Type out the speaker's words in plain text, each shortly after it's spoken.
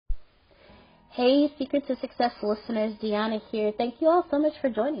Hey, Secrets of Success listeners, Deanna here. Thank you all so much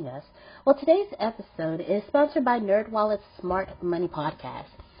for joining us. Well, today's episode is sponsored by NerdWallet's Smart Money Podcast.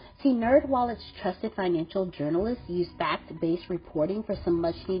 See, NerdWallet's trusted financial journalists use fact-based reporting for some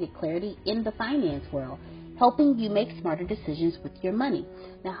much-needed clarity in the finance world, helping you make smarter decisions with your money.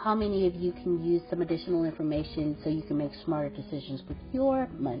 Now, how many of you can use some additional information so you can make smarter decisions with your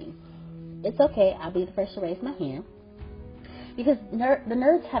money? It's okay. I'll be the first to raise my hand. Because the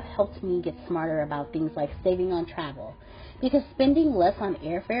nerds have helped me get smarter about things like saving on travel. Because spending less on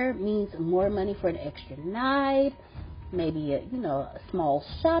airfare means more money for an extra night, maybe a small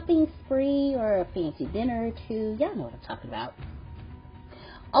shopping spree or a fancy dinner or two. Y'all know what I'm talking about.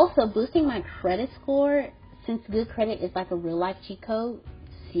 Also, boosting my credit score, since good credit is like a real life cheat code.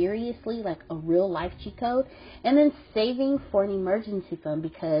 Seriously, like a real life cheat code. And then saving for an emergency fund,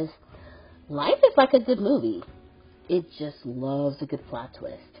 because life is like a good movie. It just loves a good plot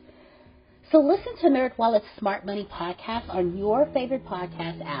twist. So listen to NerdWallet's Smart Money Podcast on your favorite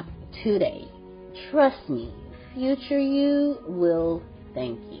podcast app today. Trust me, future you will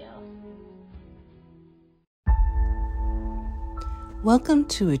thank you. Welcome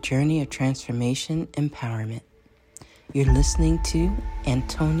to a journey of transformation empowerment. You're listening to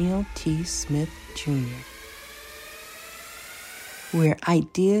Antonio T. Smith Jr., where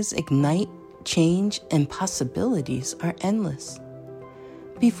ideas ignite, change, and possibilities are endless.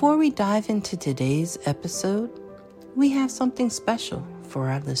 Before we dive into today's episode, we have something special for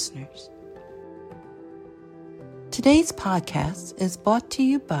our listeners. Today's podcast is brought to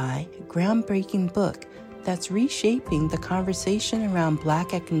you by a groundbreaking book that's reshaping the conversation around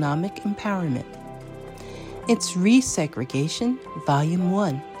Black economic empowerment. It's Resegregation, Volume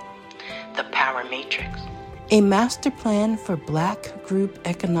 1, The Power Matrix, a master plan for Black group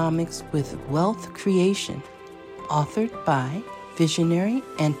economics with wealth creation, authored by visionary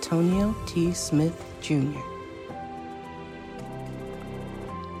Antonio T. Smith Jr.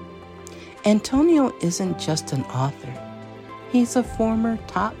 Antonio isn't just an author. He's a former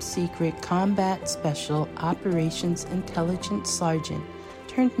top-secret combat special operations intelligence sergeant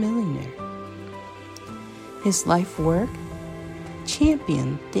turned millionaire. His life work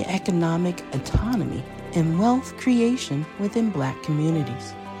championed the economic autonomy and wealth creation within Black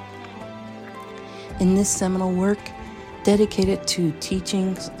communities. In this seminal work, dedicated to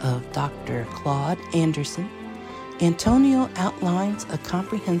teachings of Dr. Claude Anderson, Antonio outlines a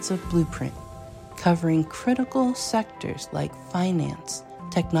comprehensive blueprint covering critical sectors like finance,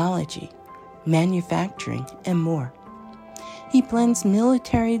 technology, manufacturing, and more. He blends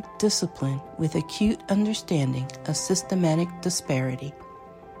military discipline with acute understanding of systematic disparity.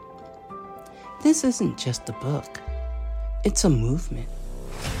 This isn't just a book. It's a movement,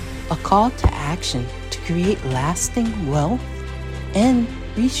 a call to action to create lasting wealth and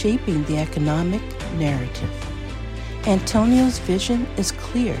reshaping the economic narrative. Antonio's vision is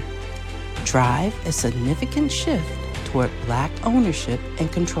clear. Drive a significant shift toward Black ownership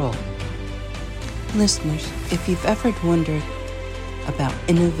and control. Listeners, if you've ever wondered about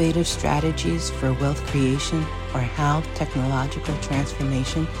innovative strategies for wealth creation or how technological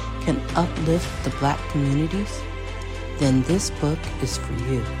transformation can uplift the Black communities, then this book is for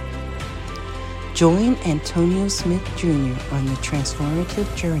you. Join Antonio Smith Jr. on the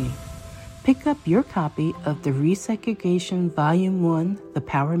transformative journey. Pick up your copy of the Resegregation Volume 1, The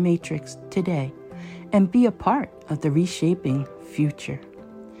Power Matrix, today, and be a part of the reshaping future.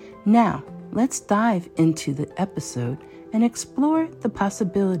 Now, let's dive into the episode and explore the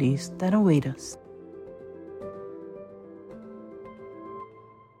possibilities that await us.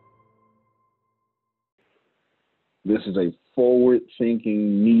 This is a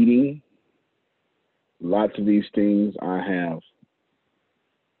forward-thinking meeting. Lots of these things I have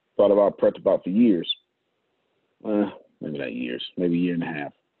thought about, prepped about for years. Maybe not years, maybe a year and a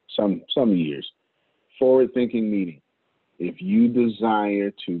half, some years. Forward-thinking meeting. If you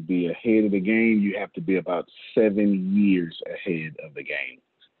desire to be ahead of the game, you have to be about 7 years ahead of the game.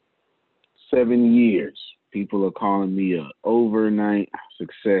 7 years. People are calling me an overnight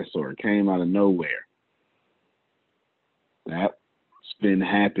success or it came out of nowhere. That's been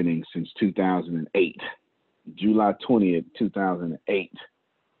happening since 2008. July 20th, 2008.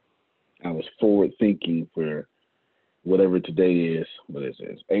 I was forward thinking for whatever today is. What is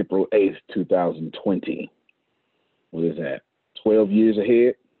it? April 8th, 2020. What is that? 12 years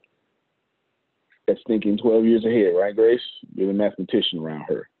ahead? That's thinking 12 years ahead, right, Grace? You're the mathematician around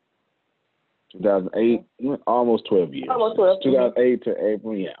her. 2008, almost 12 years. Almost 12. 2008 to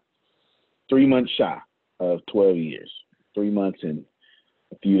April, yeah. 3 months shy of 12 years. 3 months and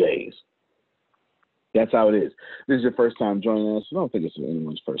a few days. That's how it is. This is your first time joining us. I don't think it's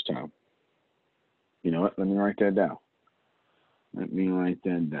anyone's first time. You know what? Let me write that down. Let me write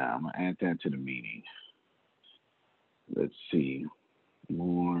that down. I'm going to add that to the meeting. Let's see.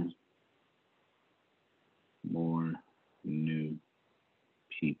 More new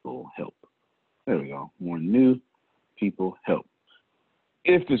people help. There we go. More new people help.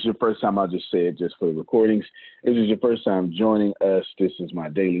 If this is your first time, I'll just say it just for the recordings. If this is your first time joining us, this is my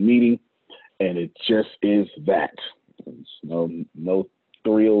daily meeting, and it just is that. It's no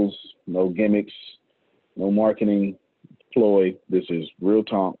thrills, no gimmicks, no marketing ploy. This is real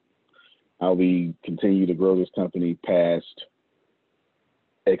talk. How we continue to grow this company past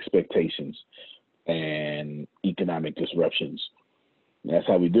expectations and economic disruptions. That's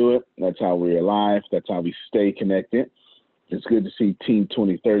how we do it. That's how we're alive. That's how we stay connected. It's good to see Team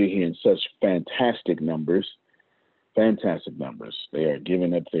 2030 here in such fantastic numbers. Fantastic numbers. They are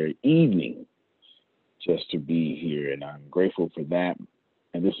giving up their evening just to be here, and I'm grateful for that.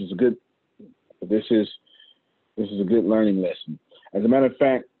 And this is a good learning lesson. As a matter of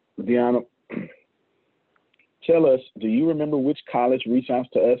fact, Deanna, tell us, do you remember which college reached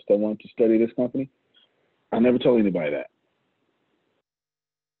out to us that wanted to study this company? I never told anybody that.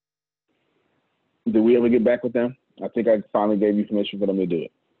 Did we ever get back with them? I think I finally gave you permission for them to do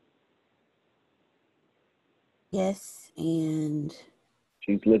it. Yes, and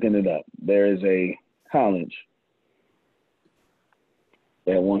She's looking it up. There is a college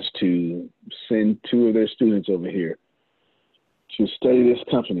that wants to send 2 of their students over here to study this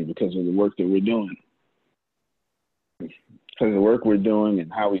company because of the work that we're doing. Because of the work we're doing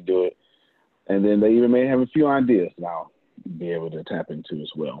and how we do it. And then they even may have a few ideas that I'll be able to tap into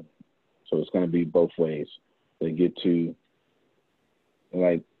as well. So it's going to be both ways. They get to,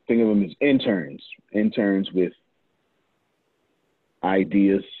 like, think of them as interns with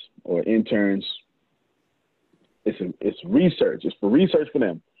ideas, or interns. It's research. It's for research for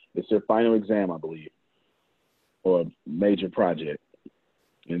them. It's their final exam, I believe, or major project.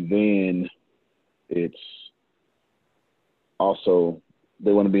 And then it's also,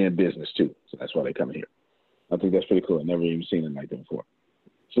 they want to be in business too. So that's why they come here. I think that's pretty cool. I've never even seen it like that before.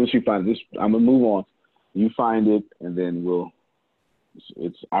 As soon as you find this, I'm going to move on. You find it, and then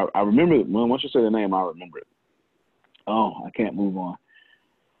I remember it. Once you say the name, I'll remember it. Oh, I can't move on.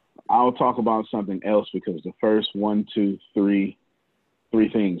 I'll talk about something else because the first 1, 2, 3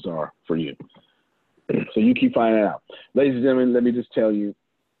 things are for you. So you keep finding out. Ladies and gentlemen, let me just tell you,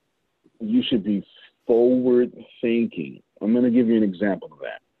 you should be forward thinking. I'm going to give you an example of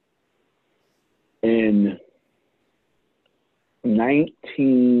that. In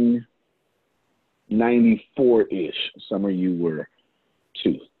 1994-ish, some of you were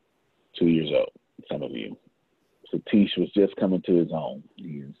 2 years old, some of you. Satish was just coming to his own.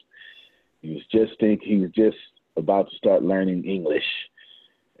 He was just about to start learning English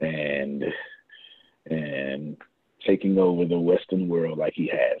and taking over the Western world like he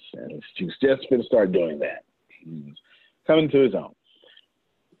has. And he was just going to start doing that. He was coming to his own.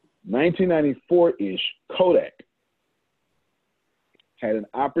 1994-ish, Kodak had an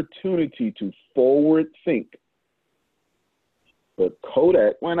opportunity to forward think. But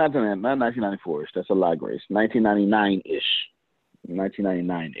Kodak, well, not 1994-ish, that's a lie, Grace. 1999-ish,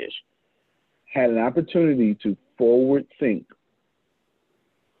 had an opportunity to forward think.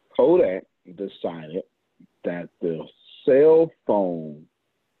 Kodak decided that the cell phone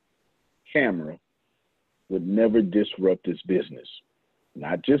camera would never disrupt its business.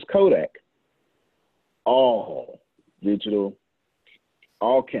 Not just Kodak, all digital,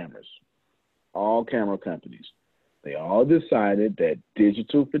 all cameras, all camera companies. They all decided that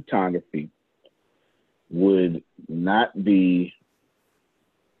digital photography would not be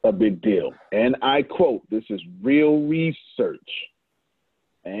a big deal. And I quote, this is real research,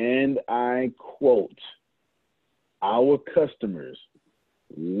 and I quote, our customers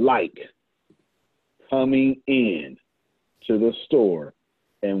like coming in to the store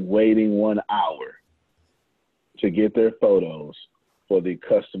and waiting 1 hour to get their photos for the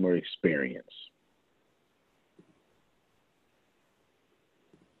customer experience.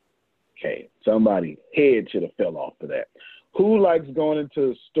 Okay, somebody head should have fell off for that. Who likes going into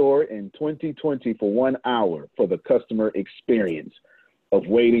a store in 2020 for 1 hour for the customer experience of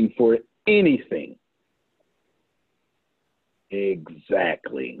waiting for anything?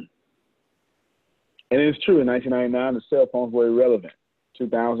 Exactly. And it's true, in 1999, the cell phones were irrelevant.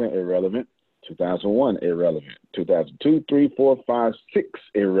 2000, irrelevant. 2001, irrelevant. 2002, 3, 4, 5, 6,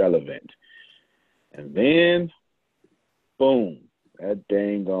 irrelevant. And then, boom, that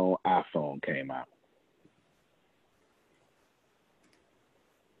dang on iPhone came out.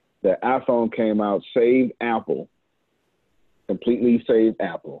 The iPhone came out, saved Apple, completely saved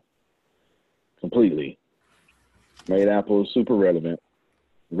Apple. completely. Made Apple super relevant.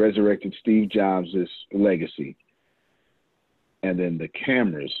 Resurrected Steve Jobs' legacy. And then the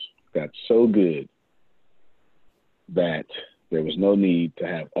cameras got so good that there was no need to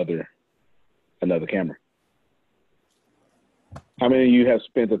have another camera. How many of you have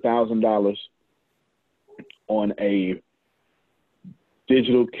spent $1,000 on a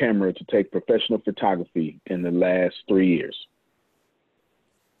digital camera to take professional photography in the last 3 years?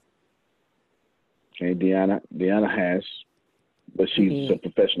 Okay, Deanna has, but she's a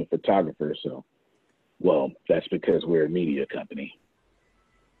professional photographer, so, well, that's because we're a media company.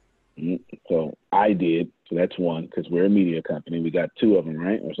 So I did, so that's one, because we're a media company. We got 2 of them,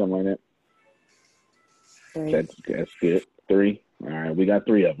 right, or something like that? 3. That's good. 3. All right, we got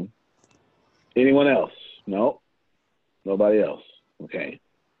 3 of them. Anyone else? No? Nobody else? Okay.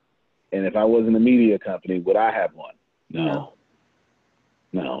 And if I wasn't a media company, would I have one? No.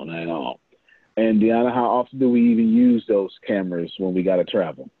 No, not at all. And Deanna, how often do we even use those cameras when we got to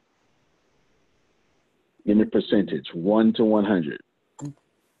travel? Give me a percentage, 1 to 100.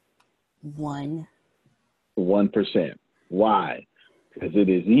 1. 1%. Why? Because it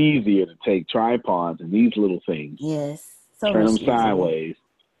is easier to take tripods and these little things, Yes. turn them sideways,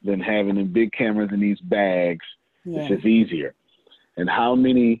 than having them big cameras in these bags. Yeah. It's just easier. And how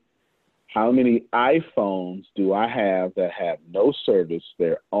many iPhones do I have that have no service?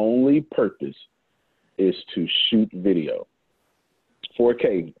 Their only purpose is to shoot video,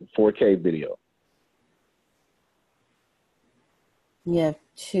 4K video. You have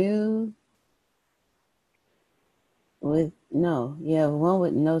 2 with no. You have 1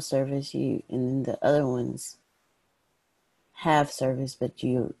 with no service. And then the other ones have service, but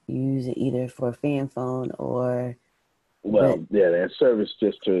you use it either for a fan phone or. Well, yeah, that service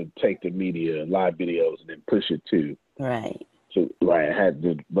just to take the media, live videos, and then push it to. Right. So right, I had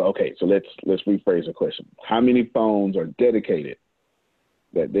to. But okay, so let's rephrase the question. How many phones are dedicated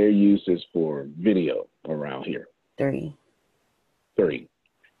that their use is for video around here? 3. 3.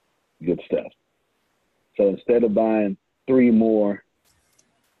 Good stuff. So instead of buying 3 more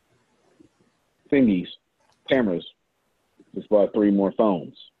cameras, just bought 3 more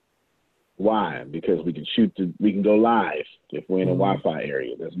phones. Why? Because we can go live if we're in a Wi-Fi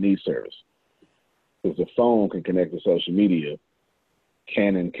area. There's need service. Because the phone can connect to social media,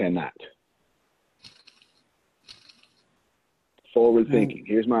 can and cannot. Forward thinking.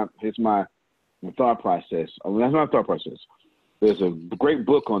 Here's my thought process. Oh, that's not thought process. There's a great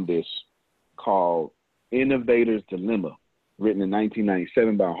book on this called Innovator's Dilemma, written in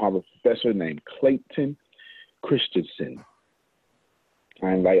 1997 by a Harvard professor named Clayton Christensen.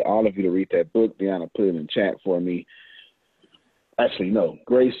 I invite all of you to read that book. Deanna, put it in chat for me. Actually, no.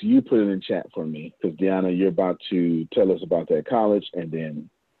 Grace, you put it in chat for me because, Deanna, you're about to tell us about that college, and then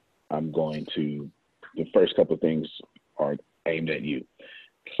the first couple of things are aimed at you.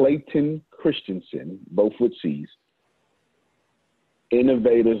 Clayton Christensen, both with C's,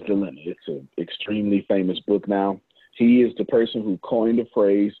 Innovator's Dilemma. It's an extremely famous book now. He is the person who coined the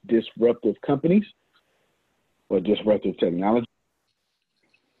phrase disruptive companies or disruptive technology.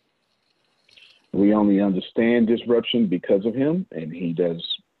 We only understand disruption because of him, and he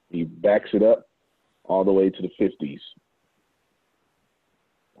backs it up all the way to the 50s.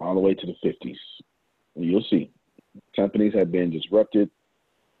 All the way to the 50s. And you'll see. Companies have been disrupted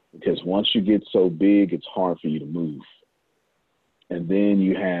because once you get so big, it's hard for you to move. And then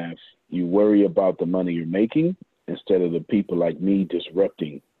you worry about the money you're making instead of the people like me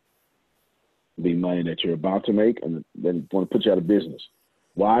disrupting the money that you're about to make, and then want to put you out of business.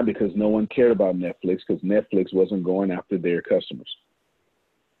 Why? Because no one cared about Netflix, because Netflix wasn't going after their customers.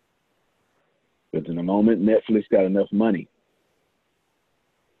 But in the moment Netflix got enough money,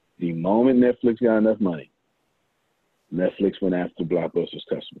 Netflix went after Blockbuster's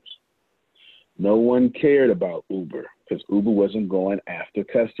customers. No one cared about Uber because Uber wasn't going after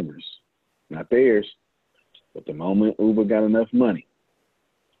customers, not theirs. But the moment Uber got enough money,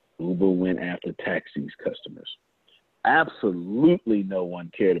 Uber went after taxis customers. Absolutely no one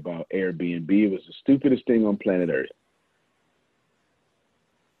cared about Airbnb. It was the stupidest thing on planet Earth.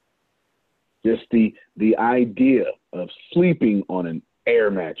 Just the idea of sleeping on an air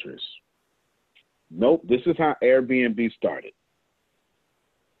mattress. Nope, this is how Airbnb started.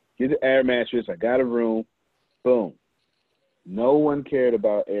 Get the air mattress, I got a room, boom. No one cared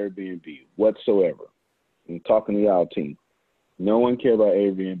about Airbnb whatsoever. I'm talking to y'all team. No one cared about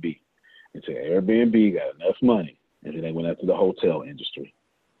Airbnb until Airbnb got enough money, and then they went after the hotel industry.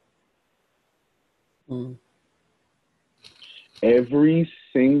 Every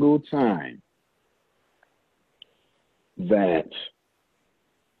single time that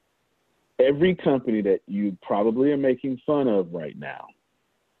every company that you probably are making fun of right now,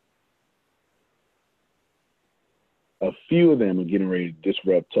 a few of them are getting ready to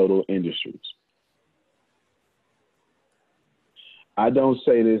disrupt total industries. I don't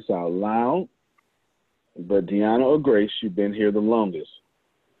say this out loud, but Deanna or Grace, you've been here the longest.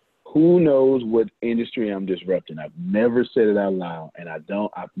 Who knows what industry I'm disrupting? I've never said it out loud, and I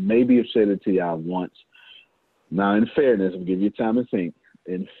maybe have said it to y'all once. Now, in fairness, I'll give you time to think.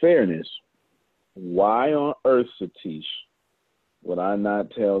 In fairness, why on earth, Satish, would I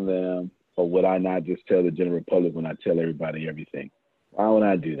not tell them, or would I not just tell the general public when I tell everybody everything? Why would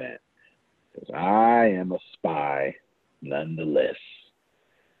I do that? Because I am a spy nonetheless.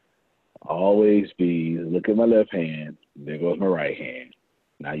 Always be, look at my left hand, there goes my right hand.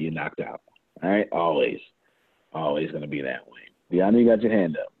 Now you're knocked out. All right? Always going to be that way. Deanna, you got your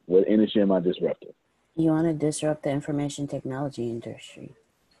hand up. What industry am I disrupting? You want to disrupt the information technology industry.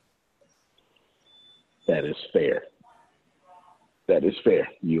 That is fair. That is fair.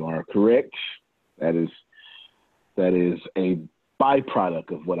 You are correct. That is a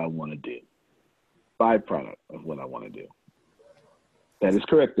byproduct of what I want to do. Byproduct of what I want to do. That is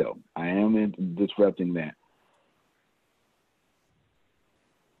correct, though. I am disrupting that.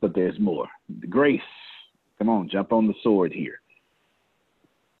 But there's more. Grace, come on, jump on the sword here.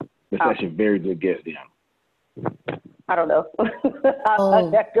 That's actually a very good guess, Deanna. I don't know.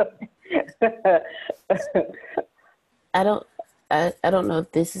 I don't know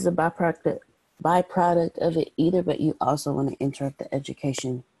if this is a byproduct of it either, but you also want to interrupt the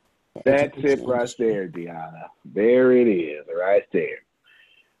education. That's it right there, Deanna. There it is, right there.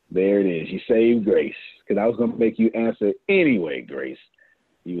 There it is. You saved Grace, because I was going to make you answer anyway, Grace.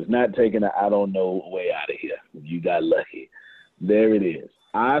 You was not taking the I don't know way out of here. You got lucky. There it is.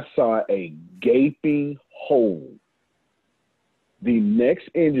 I saw a gaping hole. The next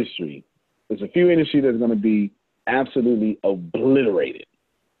industry, there's a few industries that's going to be absolutely obliterated.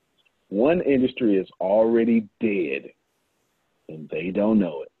 One industry is already dead, and they don't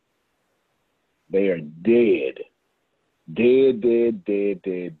know it. They are dead. Dead, dead, dead,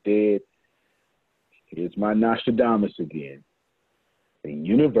 dead, dead. Here's my Nostradamus again. The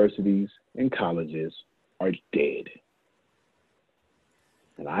universities and colleges are dead.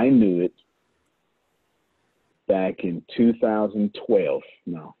 And I knew it back in 2012.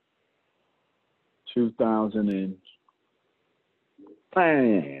 No.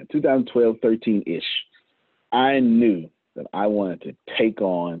 2012, 13-ish. I knew that I wanted to take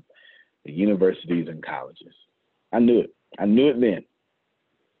on the universities and colleges. I knew it. I knew it then.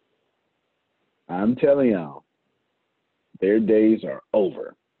 I'm telling y'all, their days are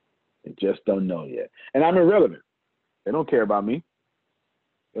over. They just don't know yet. And I'm irrelevant. They don't care about me.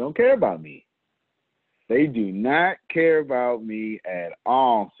 They don't care about me. They do not care about me at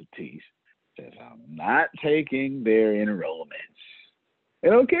all, Satish, because I'm not taking their enrollments. They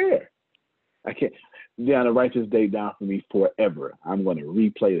don't care. I can't. Deanna, write this date down for me forever. I'm going to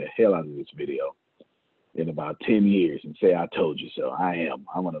replay the hell out of this video in about 10 years and say, I told you so. I am.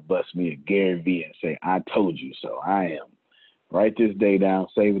 I'm going to bust me a Gary V and say, I told you so. I am. Write this day down.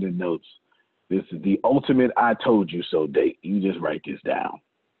 Save it in notes. This is the ultimate I told you so date. You just write this down.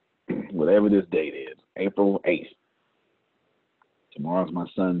 Whatever this date is. April 8th. Tomorrow's my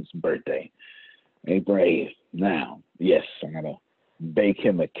son's birthday. April 8th. Now, yes, I'm going to bake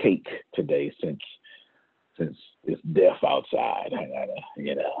him a cake today since it's death outside. I got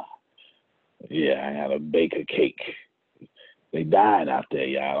to bake a cake. They died out there,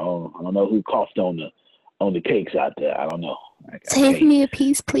 y'all. I don't know who coughed on the cakes out there. I don't know. Save me a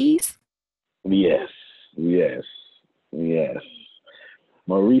piece, please. Yes.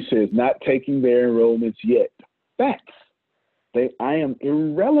 Maurice says not taking their enrollments yet. Facts. I am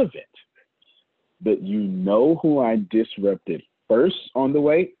irrelevant. But you know who I disrupted first on the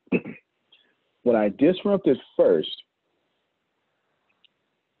way? What I disrupted first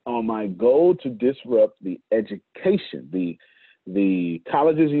on my goal to disrupt the education, the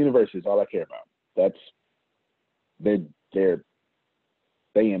colleges and universities, all I care about. They're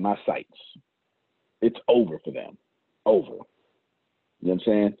in my sights. It's over for them. Over. You know what I'm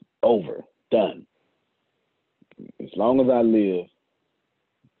saying? Over. Done. As long as I live,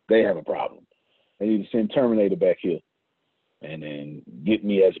 they have a problem. They need to send Terminator back here and then get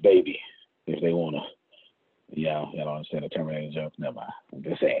me as baby if they want to. Yeah, I don't understand the Terminator joke. Never mind. I'm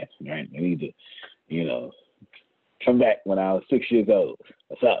just saying, right? They need to, come back when I was 6 years old.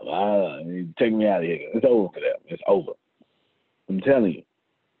 What's up? Take me out of here. It's over for them. It's over. I'm telling you.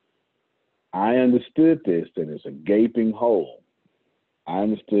 I understood this, that it's a gaping hole. I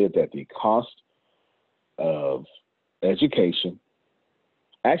understood that the cost of education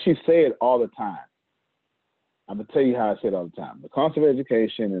I actually say it all the time. I'm going to tell you how I say it all the time. The cost of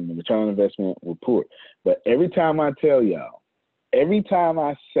education and the return on investment were poor. But every time I tell y'all, every time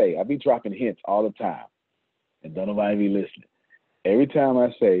I say, I be dropping hints all the time, and don't nobody be listening. Every time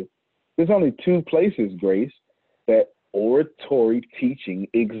I say, there's only two places, Grace, that oratory teaching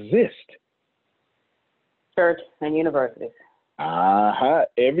exists. Church and universities.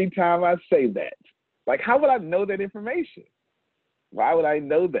 Every time I say that. Like, how would I know that information? Why would I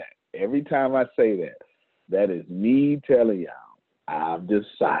know that? Every time I say that, that is me telling y'all, I've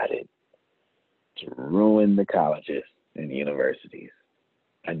decided to ruin the colleges and universities.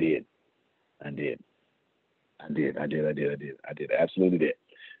 I did. Absolutely did.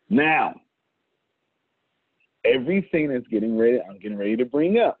 Now, everything I'm getting ready to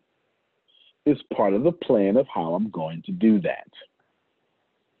bring up is part of the plan of how I'm going to do that.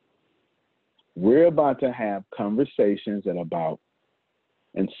 We're about to have conversations that about,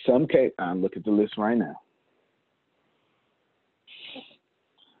 in some case, I'm looking at the list right now.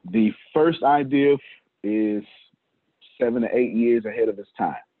 The first idea is 7 to 8 years ahead of its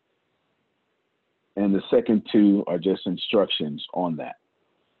time. And the second two are just instructions on that.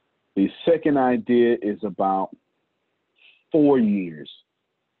 The second idea is about 4 years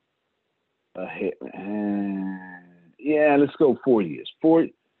ahead. Yeah, let's go 4 years.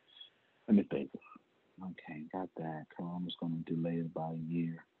 Let me think. Okay, got that. I'm just going to delay it by a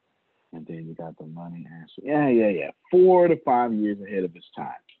year. And then we got the money answer. Yeah. 4 to 5 years ahead of its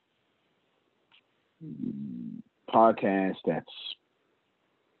time. Podcast,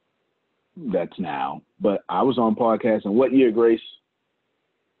 that's now. But I was on podcast in what year, Grace?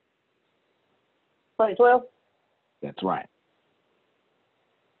 2012. That's right.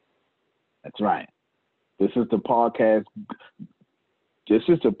 This is the podcast. This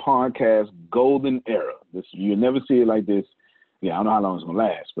is the podcast golden era. You'll never see it like this. Yeah, I don't know how long it's gonna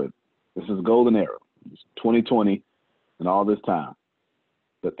last, but this is golden era. It's 2020 and all this time.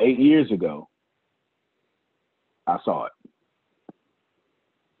 But 8 years ago, I saw it.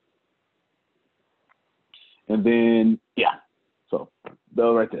 And then, yeah. So,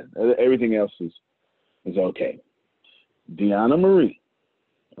 though right there. Everything else is okay. Deanna Marie,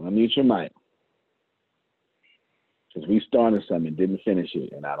 unmute your mic. Because we started something and didn't finish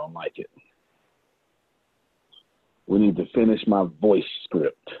it, and I don't like it. We need to finish my voice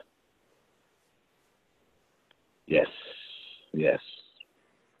script. Yes.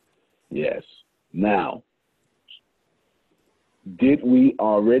 Now, did we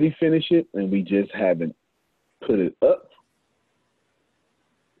already finish it and we just haven't put it up?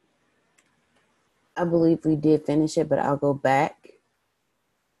 I believe we did finish it, but I'll go back.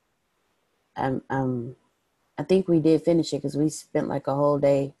 I think we did finish it because we spent like a whole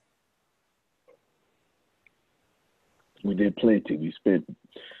day. We did plenty. We spent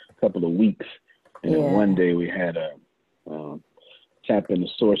a couple of weeks, and then one day we had a tap in the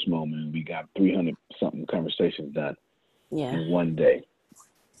source moment, and we got 300 something conversations done in one day.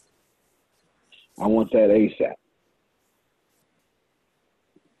 I want that ASAP.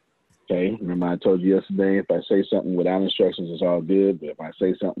 Okay, remember I told you yesterday, if I say something without instructions, it's all good. But if I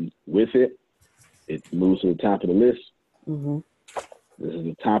say something with it, it moves to the top of the list. Mm-hmm. This is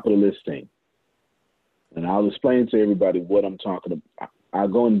the top of the list thing. And I'll explain to everybody what I'm talking about. I'll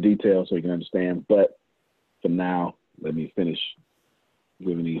go into detail so you can understand. But for now, let me finish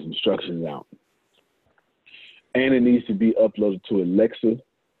giving these instructions out. And it needs to be uploaded to Alexa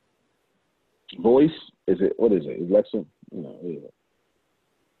voice. What is it? Alexa? No, what is it?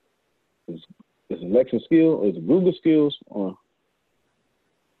 Is Alexa skill? Or is it Google skills? Or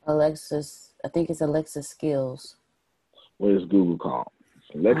Alexa's, I think it's Alexa skills. What is Google called?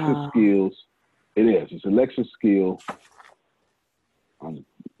 Alexa skills. It is. It's Alexa skill. In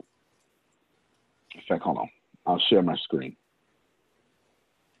fact, hold on. I'll share my screen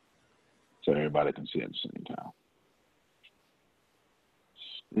so everybody can see it at the same time.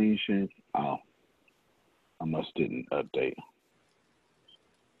 Screen share. Oh, I must didn't update.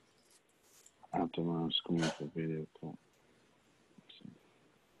 Optimize screen for video call.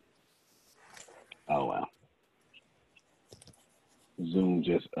 Oh, wow. Zoom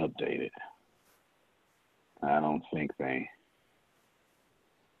just updated. I don't think I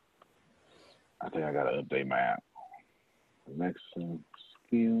think I got to update my app. Alexa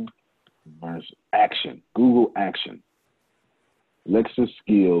skill versus action. Google action. Alexa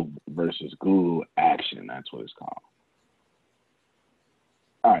skill versus Google action. That's what it's called.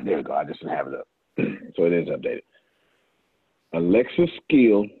 All right, there we go. I just didn't have it up. So it is updated. Alexa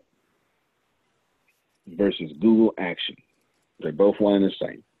skill versus Google action. They're both one and the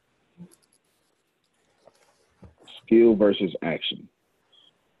same. Skill versus action.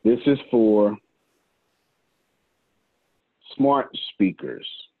 This is for smart speakers.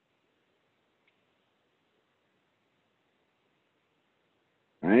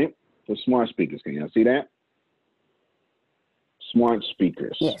 All right? For smart speakers. Can y'all see that? Smart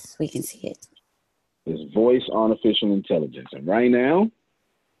speakers. Yes, we can see it. It's voice artificial intelligence. And right now,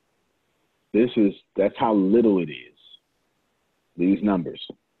 that's how little it is. These numbers.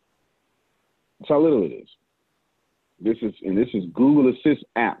 That's how little it is. This is Google Assist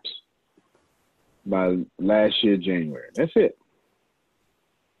apps by last year, January. That's it.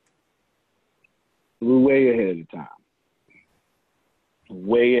 We're way ahead of the time.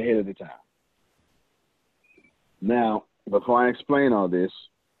 Way ahead of the time. Now, before I explain all this,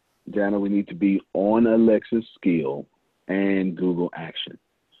 Jana, we need to be on Alexa's skill and Google Action.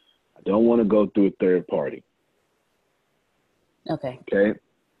 I don't want to go through a third party. Okay. Okay?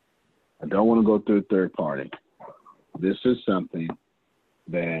 I don't want to go through a third party. This is something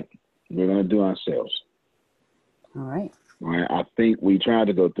that we're going to do ourselves. All right. All right? I think we tried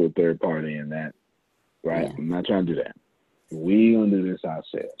to go through a third party in that, right? Yeah. I'm not trying to do that. We're going to do this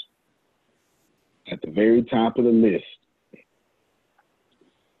ourselves. At the very top of the list,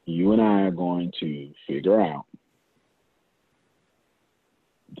 you and I are going to figure out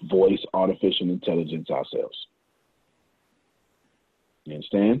voice artificial intelligence ourselves. You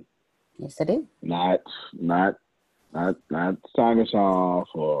understand? Yes, I do. Not Microsoft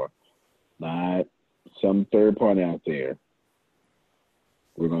or not some third party out there.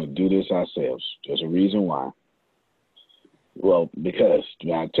 We're going to do this ourselves. There's a reason why. Well, because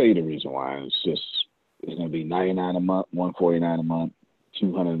I'll tell you the reason why. It's going to be $99 a month, $149 a month,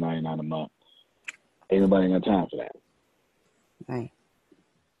 $299 a month. Ain't nobody got time for that. Right.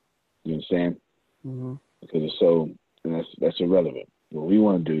 You understand? Mm-hmm. Because it's so, that's irrelevant. What we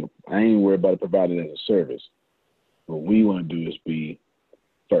want to do, I ain't worried about it provided as a service. What we want to do is be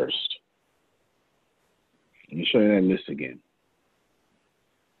first. Let me show you that list again.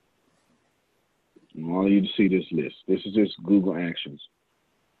 I want you to see this list. This is just Google Actions.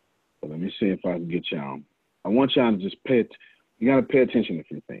 But let me see if I can get y'all. I want y'all to just you got to pay attention to a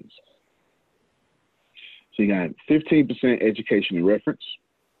few things. So you got 15% education and reference,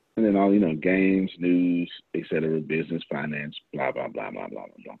 and then all, games, news, etc., business, finance, blah, blah, blah, blah, blah,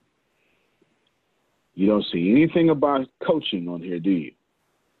 blah, blah. You don't see anything about coaching on here, do you?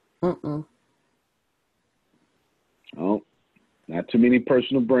 Mm-mm. Oh, not too many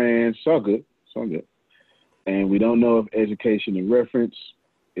personal brands. It's all good. It's all good. And we don't know if education and reference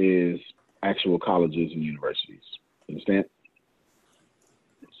is actual colleges and universities. Understand?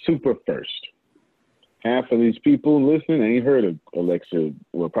 Super first. Half of these people listening ain't heard of Alexa,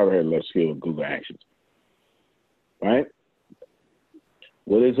 well, probably heard of Alexa Skill Google Actions. Right?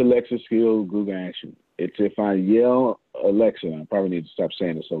 What is Alexa Skill Google Action? It's if I yell Alexa, I probably need to stop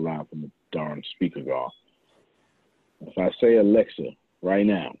saying it so loud from the darn speaker off. If I say Alexa right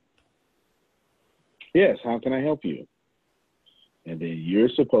now, yes, how can I help you? And then you're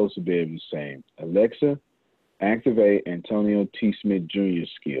supposed to be able to say, Alexa, activate Antonio T. Smith Jr.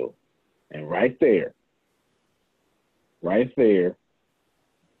 skill. And right there,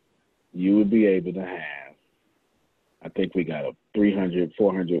 you would be able to have, I think we got a 300,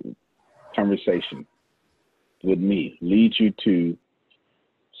 400 conversation with me, lead you to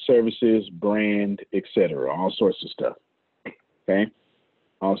services, brand, etc., all sorts of stuff. Okay?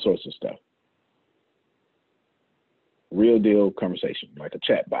 All sorts of stuff. Real deal conversation, like a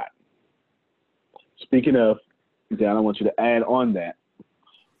chat bot. Speaking of, Dan, I want you to add on that.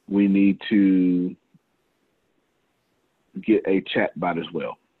 We need to get a chat bot as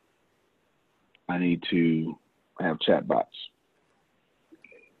well. I need to have chat bots.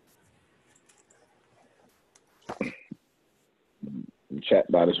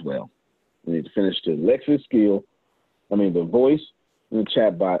 Chat bot as well. We need to finish the Alexa skill, the voice and the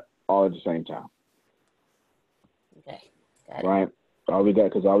chat bot all at the same time. Okay. Got it. Right? All we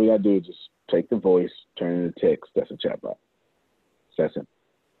got to do is just take the voice, turn it into text. That's a chat bot. That's it.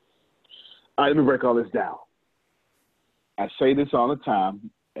 All right, let me break all this down. I say this all the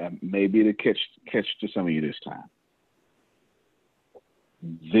time, and maybe it'll catch to some of you this time.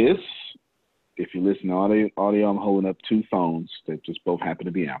 This, if you listen to audio, I'm holding up two phones that just both happen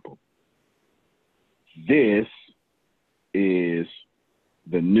to be Apple. This is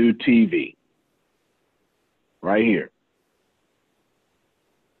the new TV. Right here.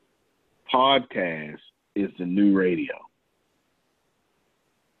 Podcast is the new radio.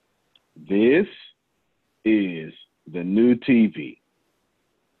 This is the new TV.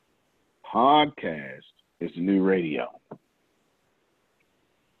 Podcast is the new radio.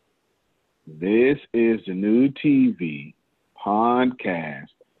 This is the new TV. Podcast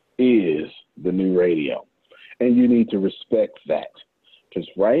is the new radio. And you need to respect that. Because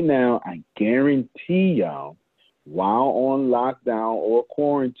right now, I guarantee y'all, while on lockdown or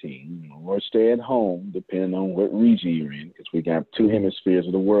quarantine or stay at home, depending on what region you're in, because we got two hemispheres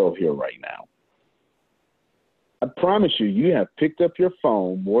of the world here right now, I promise you, you have picked up your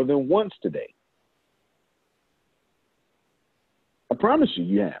phone more than once today. I promise you,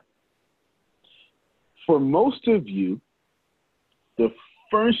 you have. For most of you, the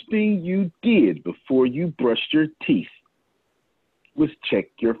first thing you did before you brushed your teeth was check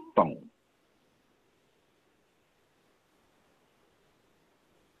your phone.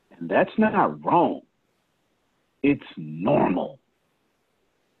 And that's not wrong. It's normal.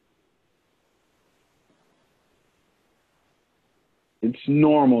 It's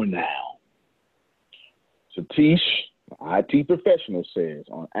normal now. Satish, IT professional, says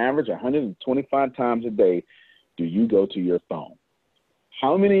on average 125 times a day do you go to your phone.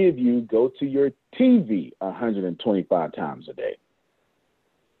 How many of you go to your TV 125 times a day?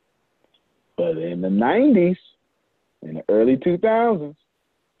 But in the 90s, in the early 2000s,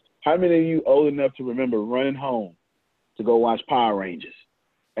 how many of you old enough to remember running home to go watch Power Rangers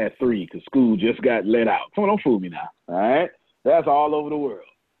at 3 because school just got let out? Come on, don't fool me now, all right? That's all over the world.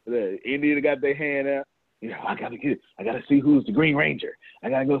 The India got their hand out. You know, I gotta see who's the Green Ranger. I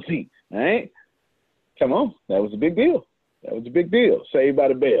gotta go see, all right? Come on, that was a big deal. That was a big deal. Saved by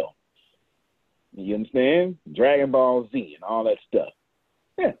the Bell. You understand? Dragon Ball Z and all that stuff.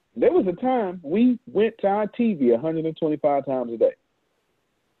 Yeah, there was a time we went to our TV 125 times a day.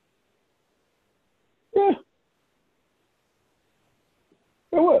 Yeah,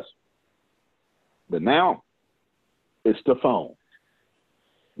 there was. But now, it's the phone.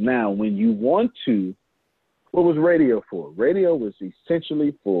 Now, when you want to, what was radio for? Radio was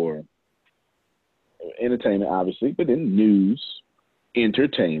essentially for entertainment, obviously, but then news,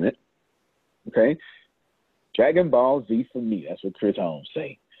 entertainment, okay? Dragon Ball Z for me. That's what Chris Holmes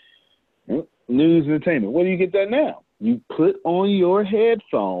say. News, entertainment. Where do you get that now? You put on your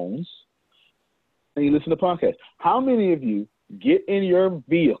headphones and you listen to podcasts. How many of you get in your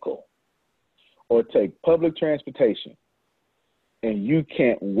vehicle or take public transportation and you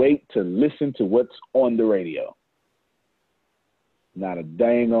can't wait to listen to what's on the radio? Not a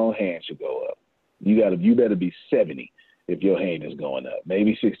dang old hand should go up. You better be 70 if your hand is going up.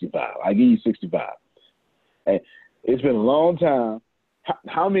 Maybe 65. I give you 65. And it's been a long time.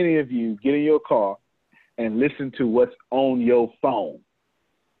 How many of you get in your car and listen to what's on your phone?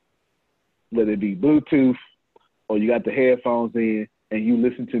 Whether it be Bluetooth or you got the headphones in and you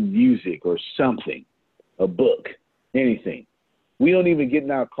listen to music or something, a book, anything. We don't even get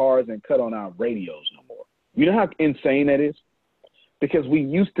in our cars and cut on our radios no more. You know how insane that is? Because we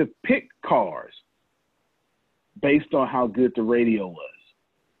used to pick cars based on how good the radio was.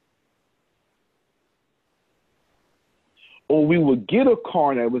 Or we would get a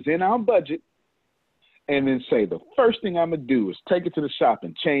car that was in our budget and then say, the first thing I'm going to do is take it to the shop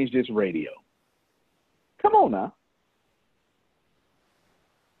and change this radio. Come on now.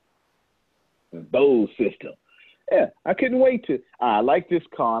 The Bose system. Yeah, I couldn't wait to, I like this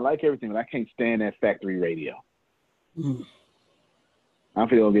car, I like everything, but I can't stand that factory radio. I'm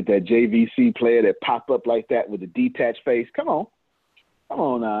going to get that JVC player that pop up like that with a detached face. Come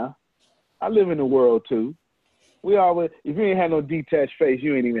on now. I live in the world too. We always, if you ain't had no detached face,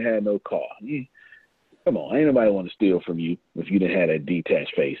 you ain't even had no car. Come on, ain't nobody want to steal from you if you didn't have that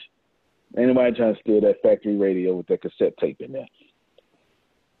detached face. Ain't nobody trying to steal that factory radio with that cassette tape in there.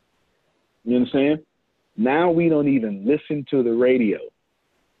 You understand? Now we don't even listen to the radio.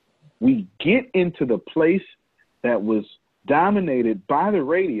 We get into the place that was dominated by the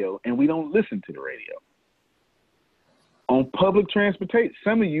radio, and we don't listen to the radio. On public transportation,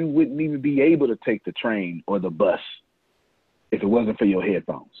 some of you wouldn't even be able to take the train or the bus if it wasn't for your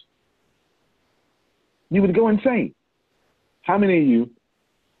headphones. You would go insane. How many of you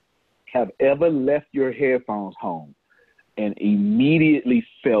have ever left your headphones home and immediately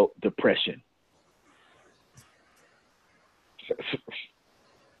felt depression?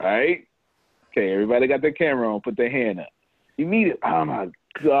 All right? Okay, everybody got their camera on, put their hand up. Immediately, oh my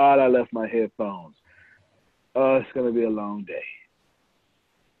God, I left my headphones. Oh, it's going to be a long day.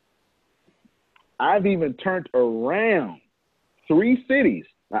 I've even turned around 3 cities.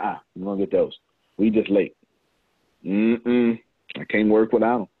 I'm going to get those. We just late. I can't work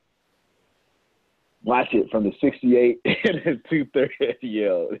without them. Watch it from the 68 and the 230.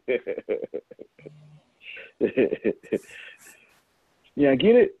 Yo. Yeah,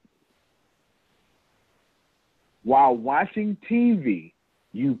 get it? While watching TV,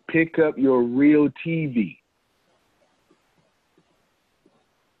 you pick up your real TV.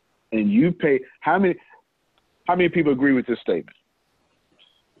 and you pay, how many people agree with this statement?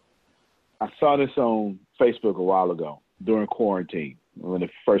 I saw this on Facebook a while ago during quarantine when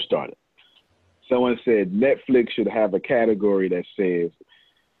it first started. Someone said Netflix should have a category that says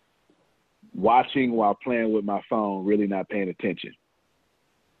watching while playing with my phone, really not paying attention.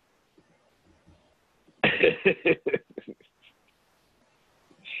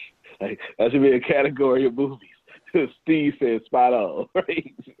 Like, that should be a category of movies. Steve said spot on,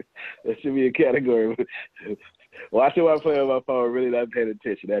 right? That should be a category. Watching while playing with my phone, really not paying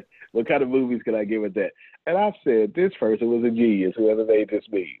attention. That's, what kind of movies can I give with that? And I've said this person was a genius, whoever made this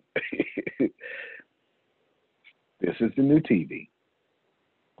meme. This is the new TV.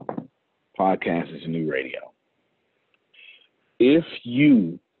 Podcast is the new radio. If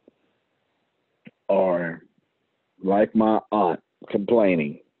you are like my aunt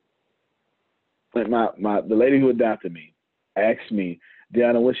complaining, like the lady who adopted me asked me,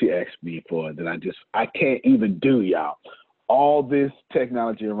 Deanna, what she asked me for that I can't even do, y'all. All this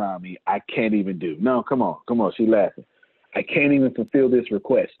technology around me, I can't even do. No, come on, she laughing. I can't even fulfill this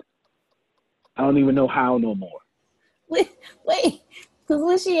request. I don't even know how no more. Wait, because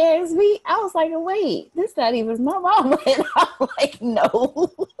when she asked me, I was like, wait, this not even my mama. And I'm like, no.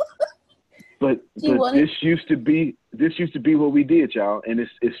 But this used to be what we did, y'all, and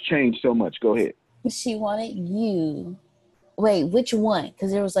it's changed so much. Go ahead. She wanted you. Wait, which one?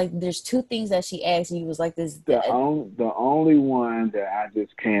 Because there's two things that she asked, and you was like this. The only one that I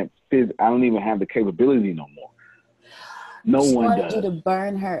just can't fit. I don't even have the capability no more. She one wanted does. you to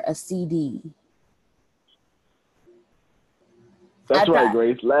burn her a CD. That's right,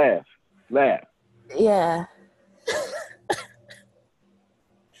 Grace. Laugh. Yeah.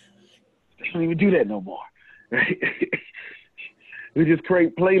 They don't even do that no more. Right? We just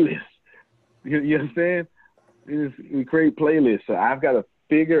create playlists. You understand? We create playlists. So I've got to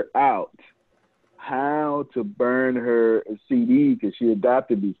figure out how to burn her a CD because she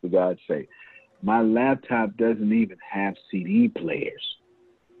adopted me, for God's sake. My laptop doesn't even have CD players.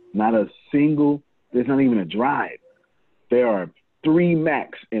 Not a single, there's not even a drive. There are 3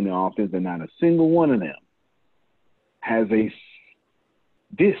 Macs in the office, and not a single one of them has a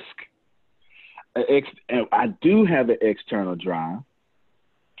disc. I do have an external drive,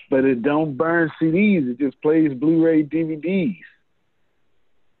 but it don't burn CDs. It just plays Blu-ray DVDs.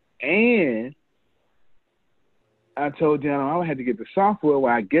 And I told John I had to get the software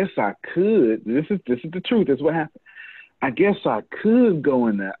where I guess I could. This is the truth. This is what happened. I guess I could go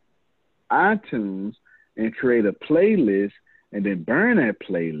in the iTunes and create a playlist and then burn that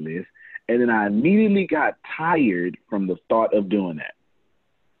playlist. And then I immediately got tired from the thought of doing that.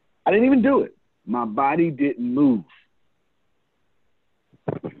 I didn't even do it. My body didn't move.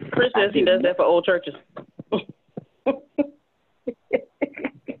 Chris says he does that for old churches.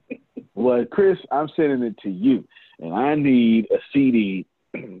 Well, Chris, I'm sending it to you, and I need a CD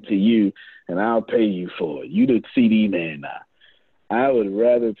to you, and I'll pay you for it. You the CD man now. I would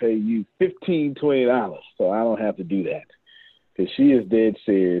rather pay you $15, $20 so I don't have to do that, because she is dead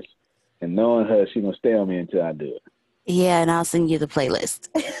serious, and knowing her, she's going to stay on me until I do it. Yeah, and I'll send you the playlist.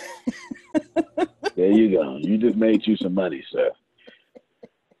 There you go. You just made you some money, sir.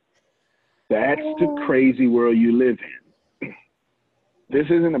 That's the crazy world you live in. This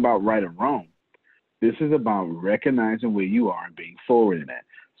isn't about right or wrong. This is about recognizing where you are and being forward in that.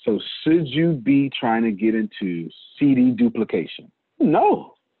 So should you be trying to get into CD duplication?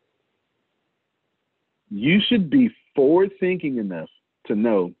 No. You should be forward thinking enough to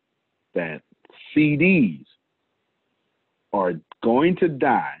know that CDs are going to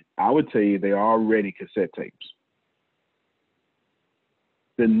die. I would tell you they are already cassette tapes.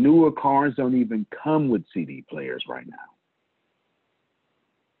 The newer cars don't even come with CD players right now.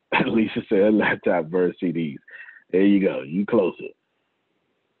 At least it's a laptop versus CDs. There you go. You close it.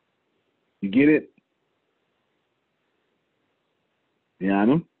 You get it?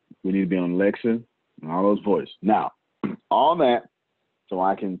 Deanna, we need to be on Alexa and all those voices. Now, all that so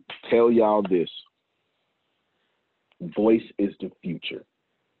I can tell y'all this. Voice is the future.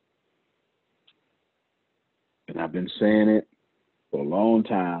 And I've been saying it for a long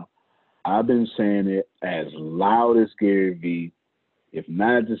time. I've been saying it as loud as Gary Vee, if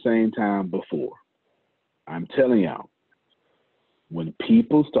not at the same time before. I'm telling y'all, when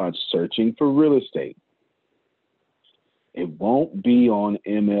people start searching for real estate, it won't be on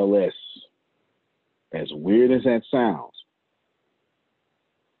MLS. As weird as that sounds.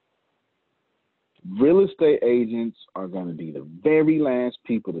 Real estate agents are going to be the very last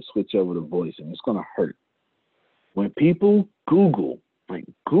people to switch over to voice, and it's going to hurt. When people Google, like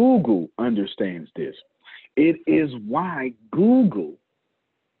Google understands this. It is why Google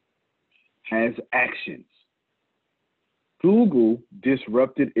has actions. Google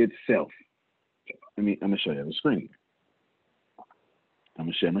disrupted itself. I'm going to show you the screen. I'm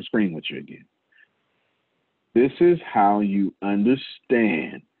going to share my screen with you again. This is how you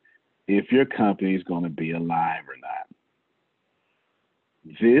understand if your company is going to be alive or not.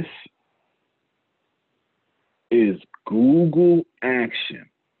 This is Google action.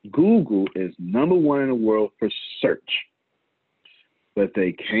 Google is #1 in the world for search. But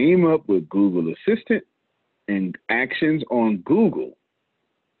they came up with Google Assistant and actions on Google.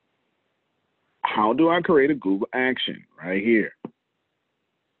 How do I create a Google action? Right here.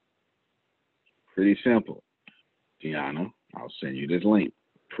 Pretty simple. Deanna, I'll send you this link.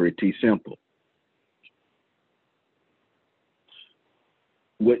 Pretty simple.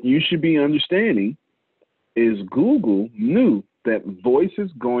 What you should be understanding is Google knew that voice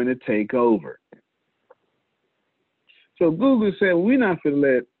is going to take over. So Google said, we're not going to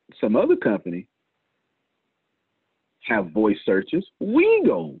let some other company have voice searches. We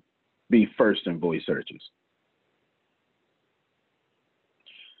go be first in voice searches.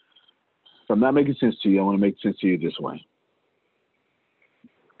 If I'm not making sense to you, I want to make sense to you this way.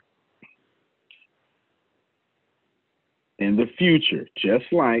 In the future, just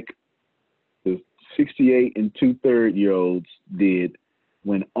like the 68 and 2/3-year-olds did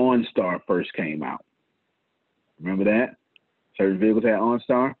when OnStar first came out. Remember that? Certain vehicles had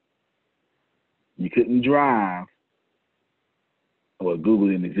OnStar. You couldn't drive. Well, Google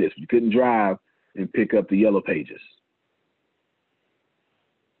didn't exist. You couldn't drive and pick up the yellow pages.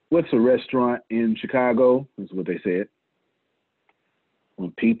 What's a restaurant in Chicago? That's what they said.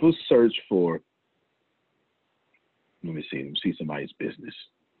 When people search for, let me see somebody's business.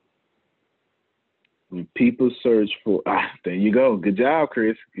 When people search for, there you go. Good job,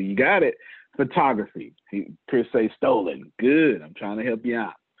 Chris. You got it. Photography. Chris say stolen. Good. I'm trying to help you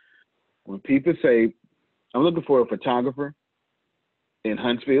out. When people say, I'm looking for a photographer in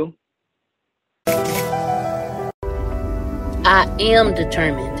Huntsville. I am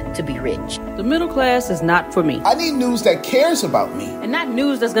determined to be rich. The middle class is not for me. I need news that cares about me. And not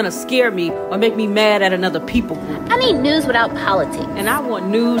news that's going to scare me or make me mad at another people group. I need news without politics. And I want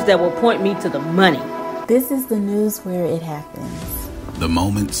news that will point me to the money. This is the news where it happens. The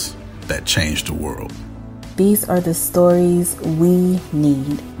moments that change the world. These are the stories we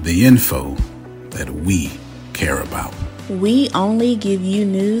need. The info that we care about. We only give you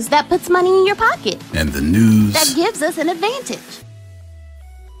news that puts money in your pocket. And the news that gives us an advantage.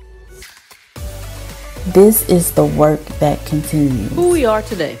 This is the work that continues. Who we are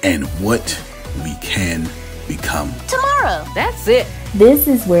today. And what we can become tomorrow. That's it. This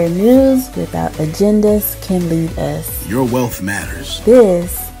is where news without agendas can lead us. Your wealth matters.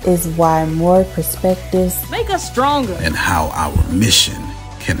 This is why more perspectives make us stronger. And how our mission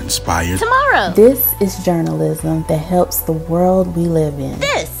can inspire tomorrow. This is journalism that helps the world we live in.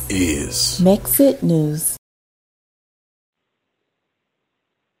 This is Mexit News.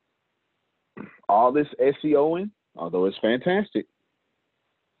 All this SEOing, although it's fantastic,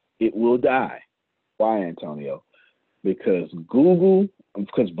 it will die. Why, Antonio? Because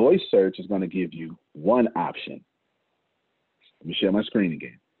voice search is going to give you one option. Let me share my screen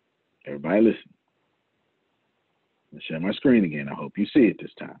again. Everybody listen. Let me share my screen again. I hope you see it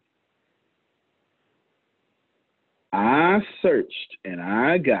this time. I searched and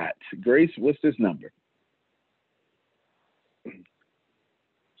I got, Grace, what's this number?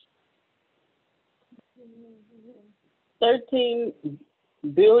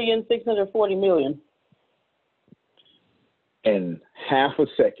 $13,640,000,000. In half a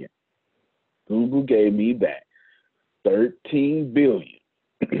second, Google gave me back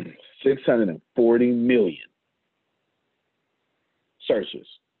 $13,640,000,000 searches.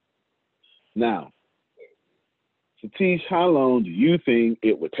 Now, Satish, how long do you think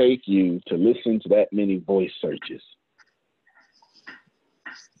it would take you to listen to that many voice searches?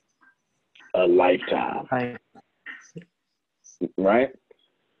 A lifetime. Right?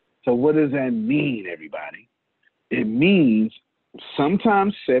 So what does that mean, everybody? It means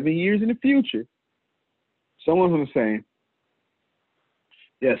sometime 7 years in the future, someone's going to say,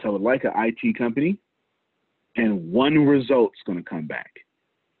 yes, I would like an IT company, and one result's going to come back.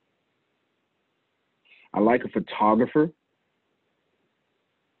 I like a photographer.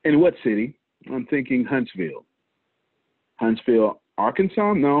 In what city? I'm thinking Huntsville. Huntsville,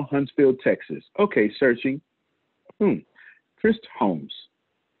 Arkansas? No, Huntsville, Texas. Okay, searching. Chris Holmes.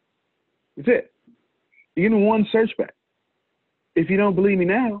 That's it. You're getting one search back. If you don't believe me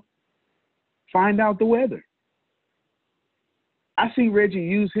now, find out the weather. I see Reggie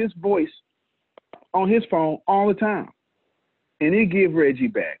use his voice on his phone all the time. And it give Reggie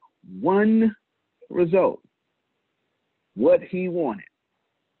back one result, what he wanted.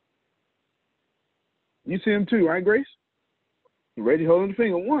 You see him too, right, Grace? Reggie holding the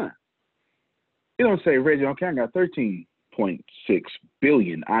finger, one. You don't say, Reggie, okay, I got 13.6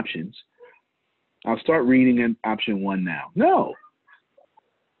 billion options. I'll start reading in option one now. No.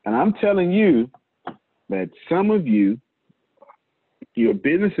 And I'm telling you that some of you, your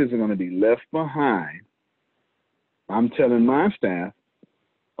businesses are going to be left behind. I'm telling my staff,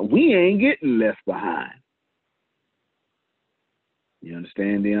 we ain't getting left behind. You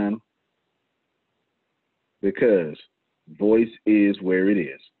understand, Deanna? Because voice is where it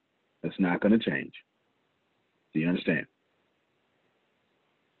is. It's not going to change. Do you understand?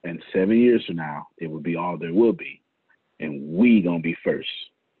 And 7 years from now, it will be all there will be. And we going to be first.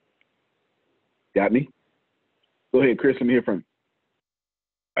 Got me? Go ahead, Chris. Let me hear from you.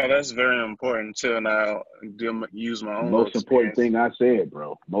 Oh, that's very important too. And I'll use my own. Most important thing I said,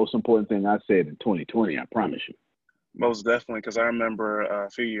 bro. Most important thing I said in 2020, I promise you. Most definitely, because I remember a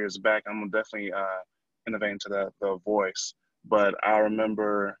few years back, I'm definitely innovating to the voice. But I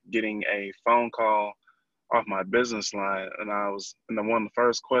remember getting a phone call off my business line, and I was in one of the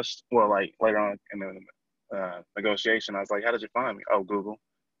first questions. Well, like later on in the negotiation, I was like, "How did you find me?" Oh, Google.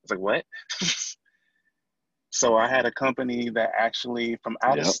 I was like, "What?" So I had a company that actually from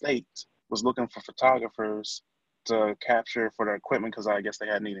out of state was looking for photographers to capture for their equipment because I guess they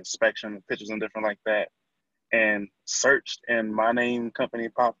had need inspection, pictures and different like that, and searched and my name company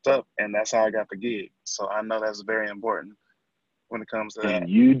popped up and that's how I got the gig. So I know that's very important when it comes to that. And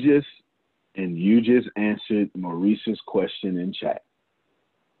you just answered Maurice's question in chat.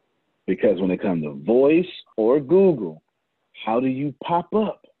 Because when it comes to voice or Google, how do you pop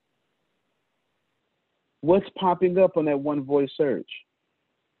up? What's popping up on that one voice search?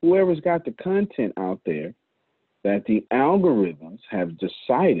 Whoever's got the content out there that the algorithms have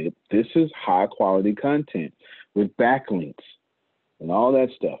decided this is high quality content with backlinks and all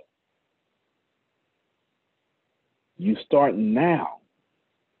that stuff. You start now.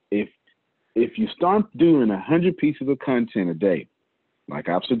 If you start doing 100 pieces of content a day, like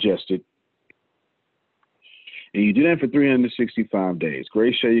I've suggested, and you do that for 365 days,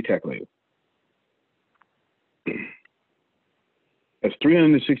 Grace, share your calculator. That's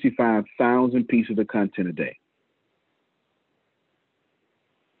 365,000 pieces of content a day.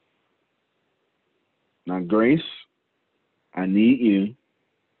 Now, Grace, I need you.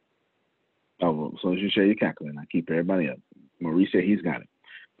 Oh, well, so you share your calculator. I keep everybody up. Maurice said he's got it.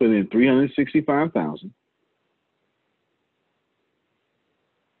 Put in 365,000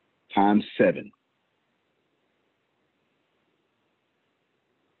 times 7.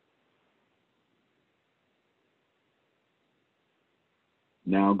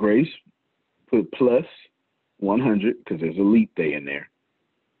 Now, Grace, put plus 100, because there's a leap day in there,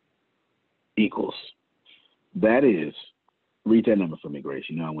 equals. That is, read that number for me, Grace.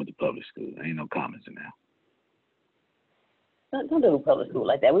 You know I went to public school. There ain't no comments in there. Don't do public school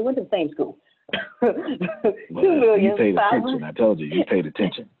like that. We went to the same school. Well, you paid attention. I told you paid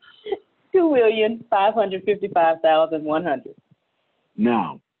attention. 2,555,100.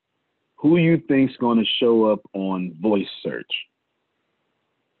 Now, who you think's going to show up on voice search?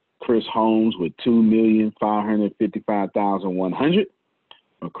 Chris Holmes with 2,555,100,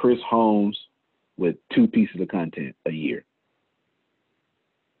 or Chris Holmes with 2 pieces of content a year?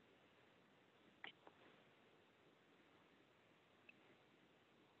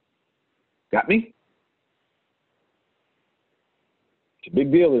 Got me? It's a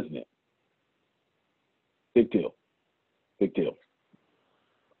big deal, isn't it? Big deal. Big deal.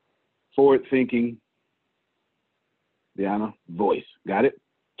 Forward thinking, Deanna, voice. Got it?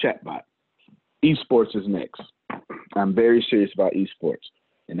 Chatbot. Esports is next. I'm very serious about esports,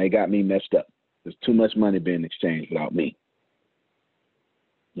 and they got me messed up. There's too much money being exchanged without me.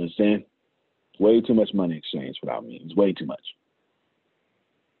 You understand? Way too much money exchanged without me. It's way too much.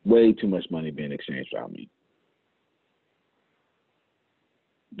 Way too much money being exchanged without me.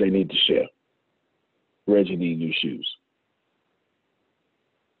 They need to share. Reggie needs new shoes.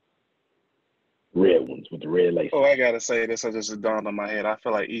 Red ones with the red laces. Oh, I gotta say this. I just dawned on my head. I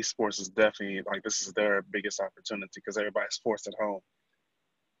feel like esports is definitely like this is their biggest opportunity because everybody's forced at home.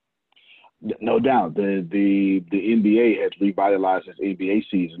 No doubt. The NBA has revitalized its NBA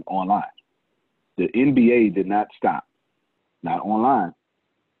season online. The NBA did not stop. Not online.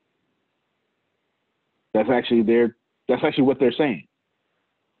 That's actually what they're saying.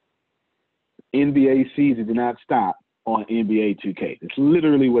 NBA season did not stop on NBA 2K. It's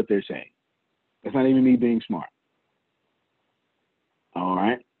literally what they're saying. That's not even me being smart. All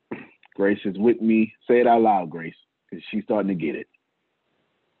right. Grace is with me. Say it out loud, Grace, because she's starting to get it.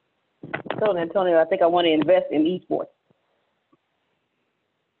 told Antonio I think I want to invest in esports.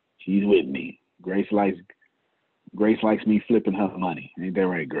 She's with me. Grace likes me flipping her money. Ain't that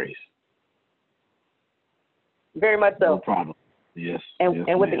right, Grace? Very much so. No problem. Yes. And yes,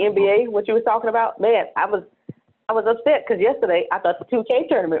 and with ma'am. the NBA, what you was talking about, man, I was upset because yesterday I thought the 2K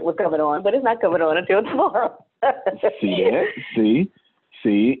tournament was coming on, but it's not coming on until tomorrow. See that?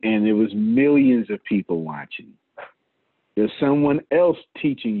 See, and there was millions of people watching. There's someone else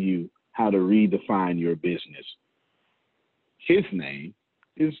teaching you how to redefine your business. His name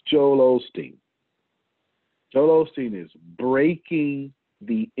is Joel Osteen. Joel Osteen is breaking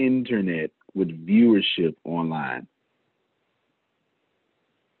the internet with viewership online.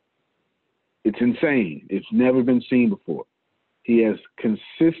 It's insane. It's never been seen before. He has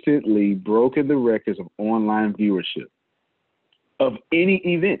consistently broken the records of online viewership of any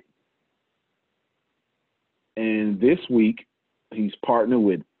event. And this week, he's partnered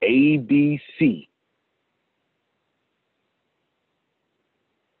with ABC.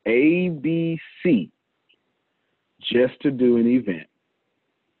 ABC, just to do an event.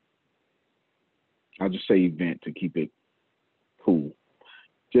 I'll just say event to keep it cool.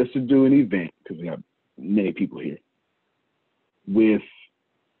 Just to do an event, because we have many people here, with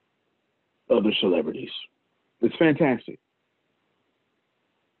other celebrities. It's fantastic.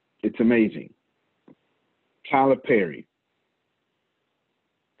 It's amazing. Tyler Perry,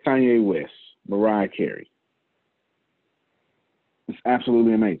 Kanye West, Mariah Carey. It's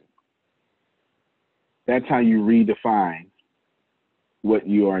absolutely amazing. That's how you redefine what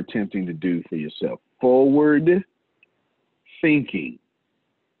you are attempting to do for yourself. Forward thinking.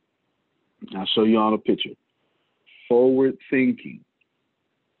 I'll show you all a picture. Forward thinking.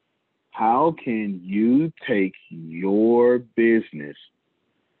 How can you take your business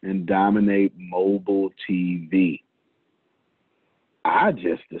and dominate mobile TV? I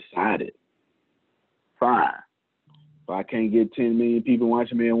just decided, fine. If I can't get 10 million people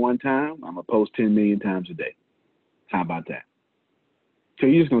watching me at one time, I'm going to post 10 million times a day. How about that? So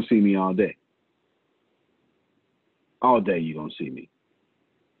you're just going to see me all day. All day you're going to see me.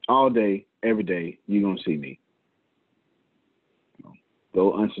 All day, every day, you're going to see me.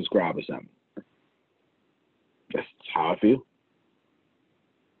 Go unsubscribe or something. That's how I feel.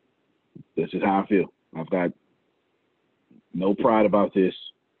 This is how I feel. I've got no pride about this.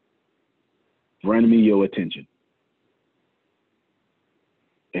 Run me your attention.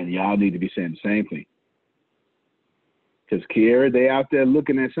 And y'all need to be saying the same thing. Because Kiara, they out there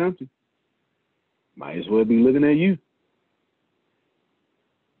looking at something. Might as well be looking at you.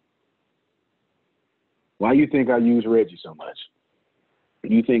 Why you think I use Reggie so much?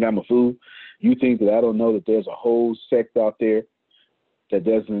 You think I'm a fool? You think that I don't know that there's a whole sect out there that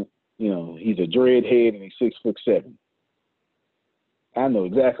doesn't, he's a dreadhead and he's 6'7". I know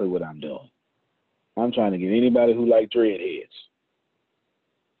exactly what I'm doing. I'm trying to get anybody who like dreadheads.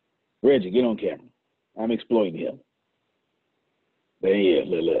 Reggie, get on camera. I'm exploiting him. There he is.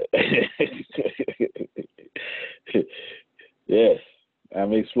 Look. Yes,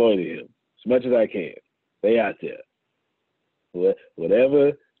 I'm exploiting him as much as I can. They out there.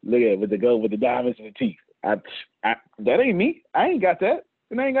 Whatever. Look at it with the diamonds and the teeth. That ain't me. I ain't got that.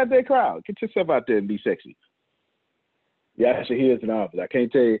 And I ain't got that crowd. Get yourself out there and be sexy. Yeah, should hear us in the office. I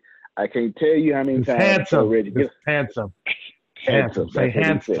can't tell you how many it's times. Handsome. Reggie, it's handsome. Handsome. Say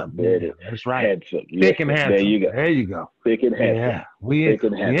handsome. Yeah, that's right. Handsome. Thick and handsome. There you go. There you go. Thick and handsome. Yeah, we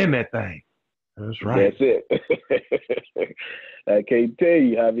in that thing. That's right. That's it. I can't tell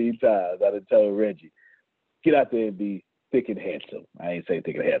you how many times I done told Reggie, get out there and be thick and handsome. I ain't say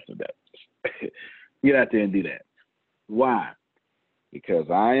thick and handsome, though. Get out there and do that. Why? Because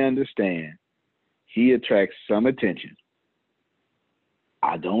I understand he attracts some attention.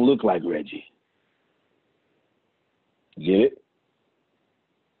 I don't look like Reggie. Get it?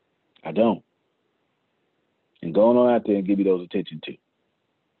 I don't. And going on out there and give me those attention too.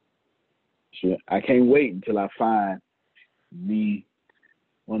 Sure. I can't wait until I find me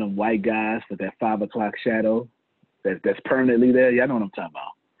one of them white guys with that 5 o'clock shadow that's permanently there. Y'all know what I'm talking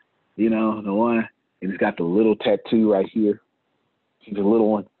about. The one, and it's got the little tattoo right here. The little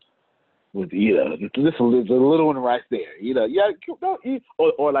one with, the little one right there.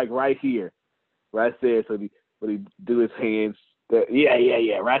 Or like right here, right there. So when he do his hands,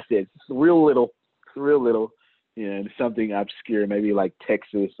 right there. It's real little. And something obscure, maybe like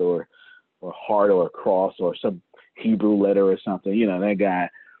Texas or heart or a cross or some Hebrew letter or something. That guy,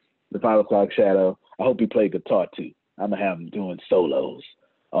 the 5 o'clock shadow. I hope he played guitar too. I'm gonna have him doing solos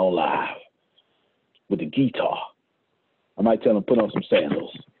on live with the guitar. I might tell him put on some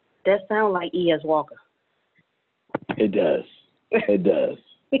sandals. That sounds like E.S. Walker. It does. It does.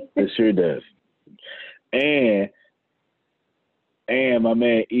 It sure does. And my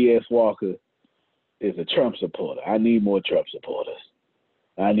man E.S. Walker is a Trump supporter. I need more Trump supporters.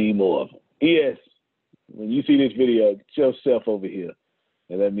 I need more of them. E.S., when you see this video, get yourself over here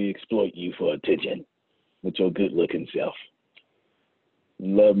and let me exploit you for attention with your good-looking self.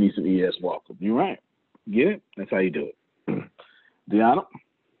 Love me some E.S. Walker. You're right. Get it? That's how you do it. Deanna,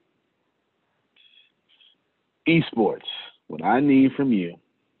 esports. What I need from you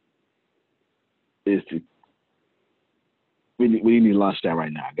is we need to launch that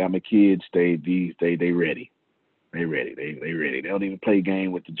right now. I got my kids. They ready. They ready. They ready. They don't even play a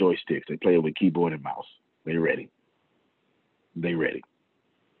game with the joysticks. They play it with keyboard and mouse. They ready.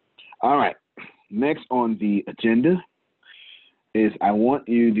 All right. Next on the agenda is I want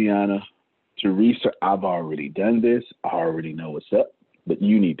you, Deanna, to research. I've already done this. I already know what's up, but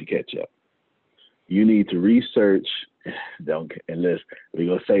you need to catch up. You need to research. Unless we're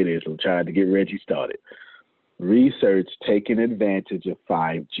going to say this, I'm trying to get Reggie started. Research taking advantage of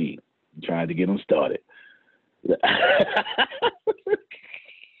 5G. I'm trying to get them started.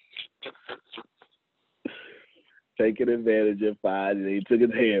 Taking advantage of 5G. They took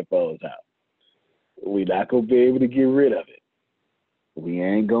his headphones out. We're not going to be able to get rid of it. We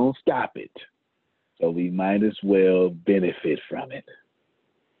ain't going to stop it. So we might as well benefit from it.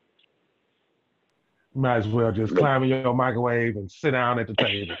 Might as well just climb in your microwave and sit down at the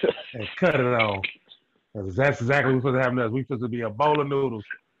table and cut it on. Because that's exactly what's supposed to happen to us. We're supposed to be a bowl of noodles.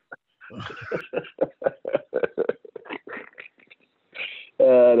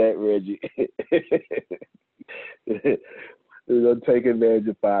 That Reggie. We're going to take advantage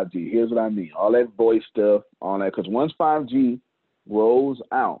of 5G. Here's what I mean. All that voice stuff, all that. Because once 5G rolls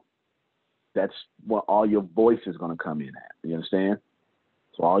out, that's what all your voice is going to come in at. You understand?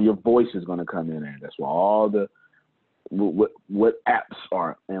 So all your voice is going to come in there. That's why all the what apps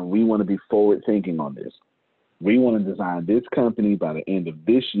are. And we want to be forward thinking on this. We want to design this company by the end of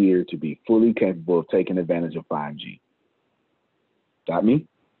this year to be fully capable of taking advantage of 5G. Got me?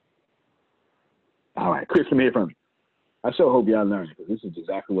 All right, Chris, let me hear from you. I sure hope y'all learn because this is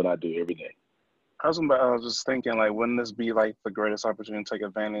exactly what I do every day. I was just thinking, like, wouldn't this be like the greatest opportunity to take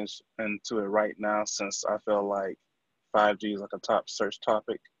advantage into it right now? Since I feel like 5G is like a top search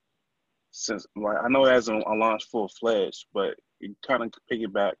topic. Since like I know it hasn't launched full fledged, but it kind of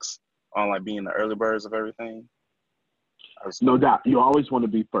piggybacks on like being the early birds of everything. No doubt, you always want to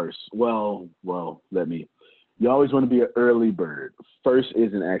be first. You always want to be an early bird. First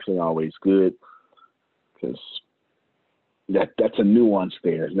isn't actually always good because that's a nuance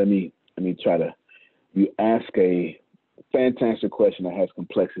there. Let me try to. You ask a fantastic question that has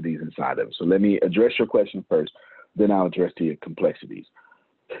complexities inside of it. So let me address your question first, then I'll address the complexities.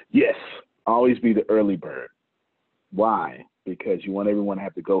 Yes, always be the early bird. Why? Because you want everyone to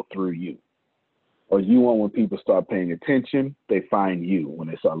have to go through you. Or you want when people start paying attention, they find you when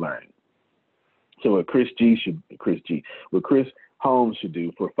they start learning. So what Chris Holmes should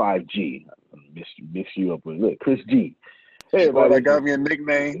do for 5G, mix you up with, look, Chris G. Hey, everybody, that got me a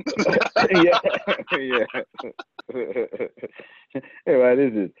nickname. Yeah. Everybody,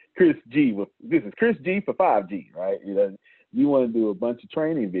 this is Chris G. This is Chris G for 5G, right? You want to do a bunch of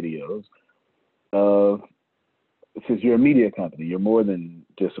training videos since you're a media company, you're more than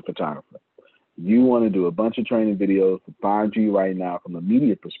just a photographer. You want to do a bunch of training videos for 5G right now from a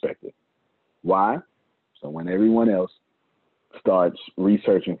media perspective. Why? So when everyone else starts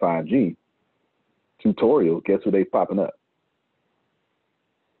researching 5G tutorials, guess what they popping up?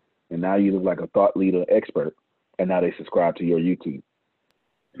 And now you look like a thought leader expert, and now they subscribe to your YouTube.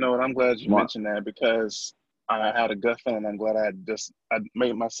 You know what? I'm glad you mentioned that because I had a gut feeling. I'm glad I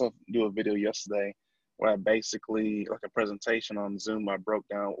made myself do a video yesterday where I basically, like a presentation on Zoom, I broke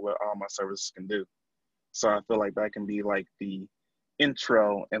down what all my services can do. So I feel like that can be like the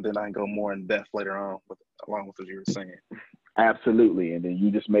intro, and then I can go more in depth later on along with what you were saying. Absolutely. And then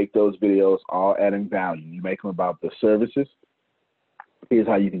you just make those videos all adding value. You make them about the services. Here's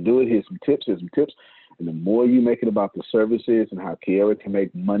how you can do it. Here's some tips. And the more you make it about the services and how Kiara can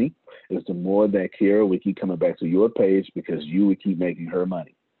make money, is the more that Kiara will keep coming back to your page because you would keep making her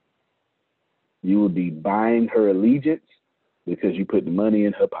money. You will be buying her allegiance because you put the money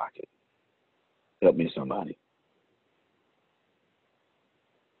in her pocket. Help me, somebody.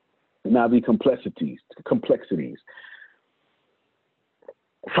 And now the complexities.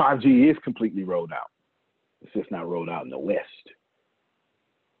 5G is completely rolled out. It's just not rolled out in the West.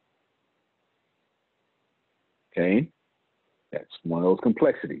 Okay? That's one of those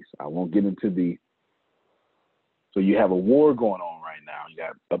complexities. I won't get into the... So you have a war going on right now.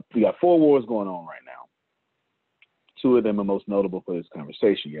 You got 4 wars going on right now. Two of them are most notable for this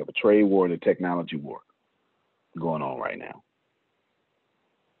conversation. You have a trade war and a technology war going on right now.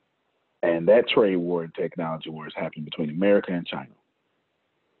 And that trade war and technology war is happening between America and China.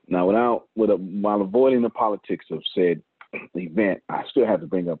 Now, while avoiding the politics of said event, I still have to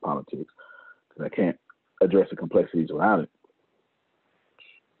bring up politics because I can't address the complexities without it.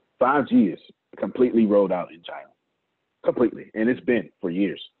 5G is completely rolled out in China. Completely. And it's been for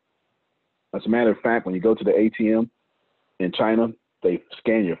years. As a matter of fact, when you go to the ATM in China, they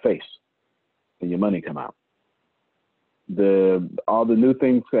scan your face and your money come out. All the new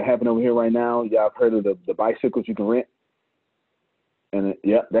things that happen over here right now, y'all have heard of the bicycles you can rent? And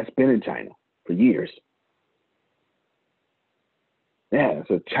that's been in China for years. Yeah, it's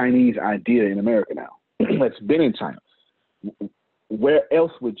a Chinese idea in America now. It's been in China. Where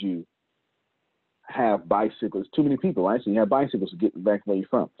else would you have bicycles? Too many people, right? So you have bicycles to get back where you're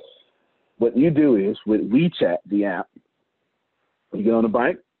from. What you do is with WeChat, the app, you get on the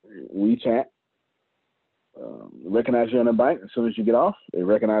bike, WeChat, recognize you on the bike. As soon as you get off, it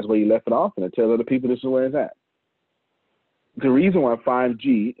recognizes where you left it off, and it tells other people this is where it's at. The reason why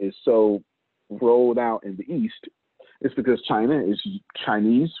 5G is so rolled out in the East is because Chinese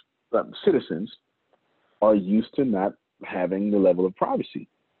citizens are used to not having the level of privacy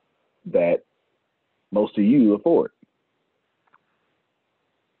that most of you afford.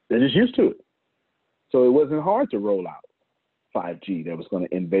 They're just used to it. So it wasn't hard to roll out 5G that was going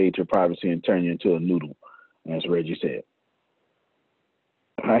to invade your privacy and turn you into a noodle, as Reggie said.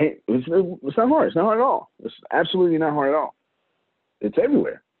 Right? It's not hard. It's not hard at all. It's absolutely not hard at all. It's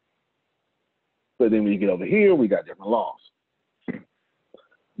everywhere. But then when you get over here, we got different laws.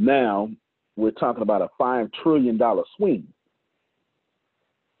 Now, we're talking about a $5 trillion swing.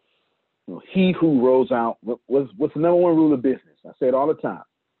 He who rolls out, what's the number one rule of business? I say it all the time.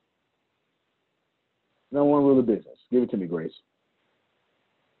 Number one rule of business. Give it to me, Grace.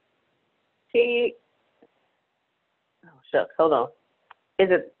 Oh, shucks. Hold on. Is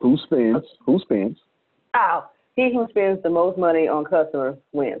it? Who spends? Oh, he who spends the most money on customers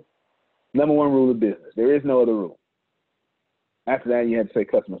wins. Number one rule of business. There is no other rule. After that, you have to say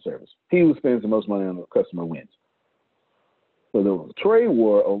customer service. He who spends the most money on the customer wins. So the trade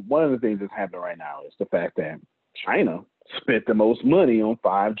war, or one of the things that's happening right now is the fact that China spent the most money on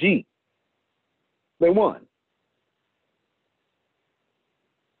 5G. They won.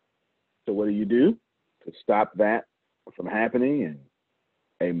 So what do you do to stop that from happening and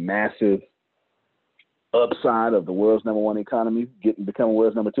a massive upside of the world's number one economy becoming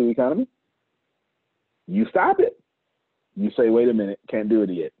world's number two economy? You stop it. You say, wait a minute, can't do it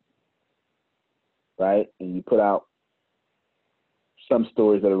yet. Right? And you put out some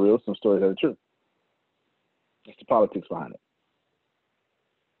stories that are real, some stories that are true. That's the politics behind it.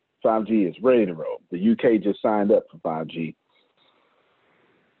 5G is ready to roll. The UK just signed up for 5G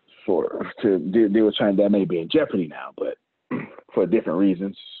to deal with China. That may be in jeopardy now, but for different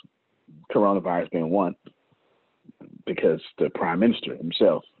reasons, coronavirus being one, because the Prime Minister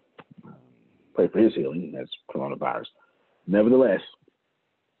himself prayed for his healing. That's coronavirus. Nevertheless,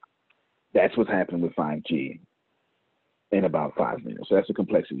 that's what's happening with 5G in about 5 minutes. So that's the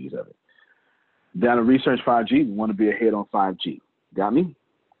complexities of it. Down to research 5G. We want to be ahead on 5G. Got me?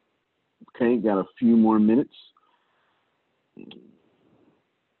 Okay, got a few more minutes.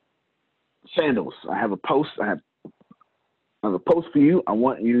 Sandals. I have a post. I have a post for you. I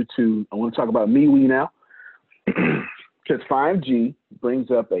want to talk about MeWe now. Because 5G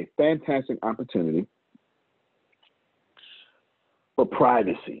brings up a fantastic opportunity for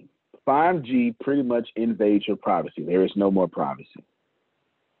privacy. 5G pretty much invades your privacy. There is no more privacy.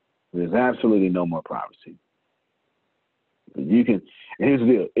 There's absolutely no more privacy. You can, and here's the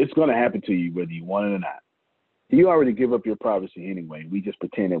deal, it's going to happen to you whether you want it or not. You already give up your privacy anyway. We just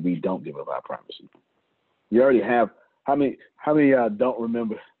pretend that we don't give up our privacy. You already have, how many don't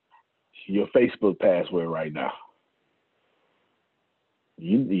remember your Facebook password right now?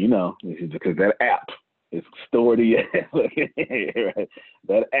 You know, because that app is stored in your, right?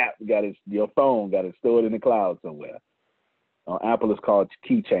 That app your phone got it stored in the cloud somewhere. On Apple, it's called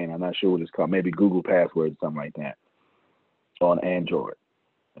Keychain. I'm not sure what it's called. Maybe Google Password, something like that. On Android.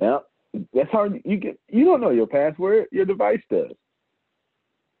 Yeah, that's hard. You don't know your password. Your device does.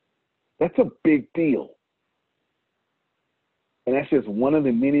 That's a big deal. And that's just one of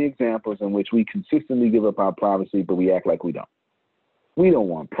the many examples in which we consistently give up our privacy, but we act like we don't. We don't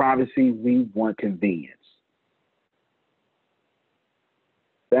want privacy. We want convenience.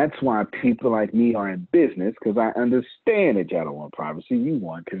 That's why people like me are in business, because I understand that y'all don't want privacy. You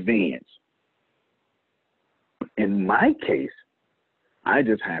want convenience. In my case, I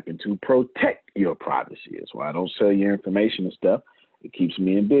just happen to protect your privacy. That's why I don't sell your information and stuff. It keeps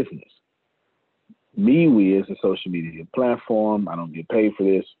me in business. MeWe is a social media platform. I don't get paid for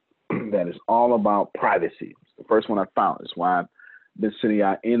this. That is all about privacy. It's the first one I found. That's why I've been sending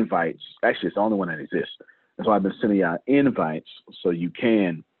out invites. Actually, it's the only one that exists. That's why I've been sending out invites so you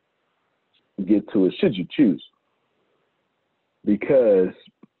can get to it should you choose. Because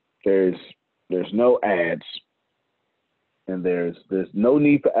there's no ads and there's no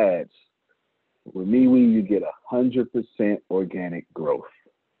need for ads. With MeWe, you get 100% organic growth.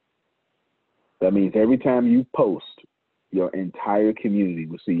 That means every time you post, your entire community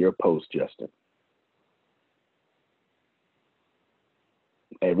will see your post, Justin.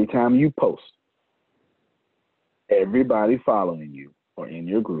 Every time you post, everybody following you or in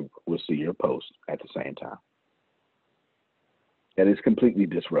your group will see your post at the same time. That is completely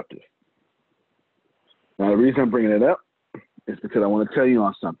disruptive. Now, the reason I'm bringing it up is because I want to tell you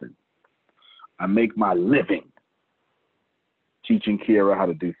on something. I make my living teaching Kiara how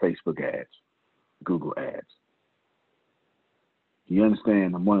to do Facebook ads, Google ads. You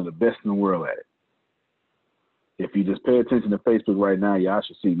understand, I'm one of the best in the world at it. If you just pay attention to Facebook right now, y'all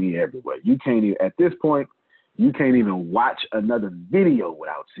should see me everywhere. You can't even, at this point, you can't even watch another video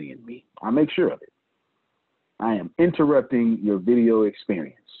without seeing me. I make sure of it. I am interrupting your video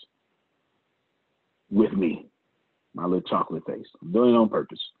experience with me, my little chocolate face. I'm doing it on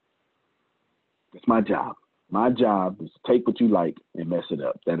purpose. It's my job. My job is to take what you like and mess it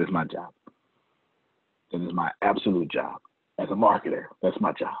up. That is my job. That is my absolute job. As a marketer, that's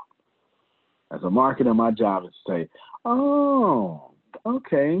my job. As a marketer, my job is to say, oh,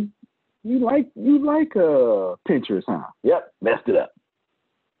 okay, you like Pinterest, huh? Yep, messed it up.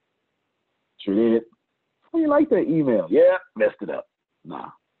 Sure did. Oh, you like that email? Yeah, messed it up.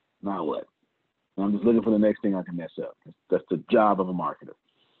 Nah, now what? I'm just looking for the next thing I can mess up. That's the job of a marketer.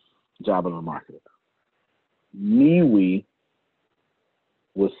 MeWe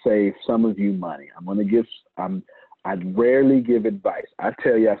will save some of you money. I rarely give advice. I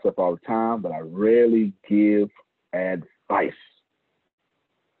tell y'all stuff all the time, but I rarely give advice.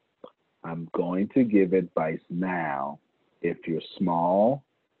 I'm going to give advice now if you're small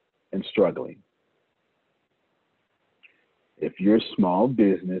and struggling. If you're a small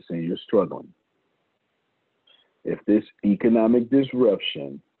business and you're struggling, if this economic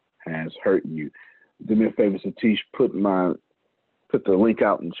disruption has hurt you, do me a favor, Satish, put the link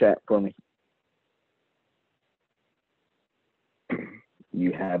out in chat for me.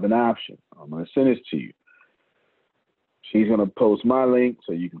 You have an option. I'm going to send this to you. She's going to post my link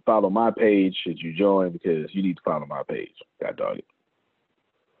so you can follow my page should you join, because you need to follow my page. God dog it.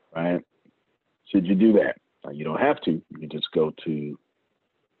 Right? Should you do that? Now, you don't have to. You can just go to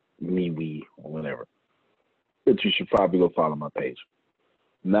MeWe or whatever. But you should probably go follow my page.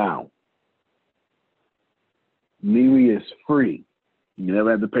 Now, MeWe is free. You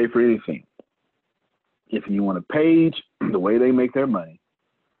never have to pay for anything. If you want a page, the way they make their money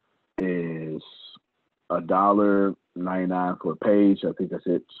is $1.99 for a page. I think that's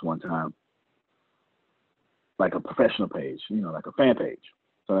it, just one time. Like a professional page, like a fan page.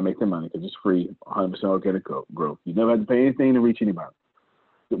 So they make their money because it's free, 100% organic growth. You never have to pay anything to reach anybody.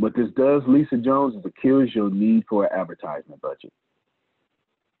 What this does, Lisa Jones, is it kills your need for an advertisement budget.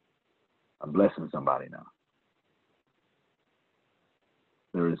 I'm blessing somebody now.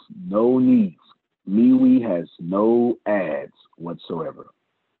 There is no need. MeWe has no ads whatsoever.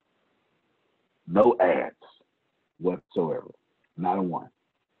 No ads whatsoever. Not a one.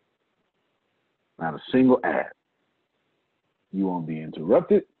 Not a single ad. You won't be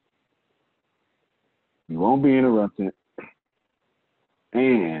interrupted.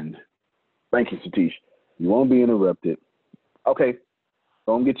 And thank you, Satish. You won't be interrupted. Okay,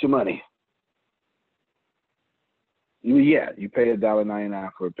 go and get your money. You pay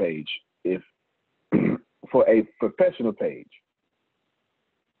 $1.99 for a page. If for a professional page,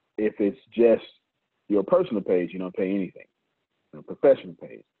 if it's just your personal page, you don't pay anything. A professional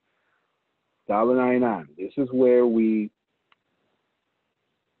page, $1.99. This is where I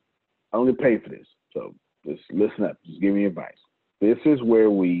only pay for this, so just listen up. Just give me advice. This is where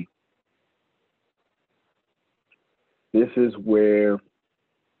we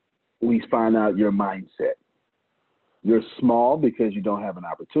find out your mindset. You're small because you don't have an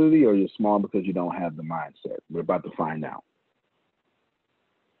opportunity, or you're small because you don't have the mindset. We're about to find out.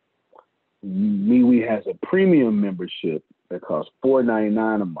 MeWe has a premium membership that costs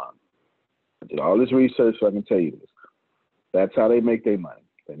 $4.99 a month. I did all this research so I can tell you this. That's how they make their money.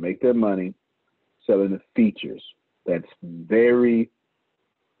 They make their money selling the features. That's not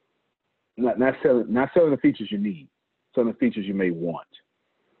selling the features you need, selling the features you may want.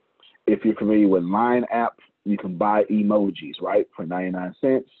 If you're familiar with Line app, you can buy emojis, right? For 99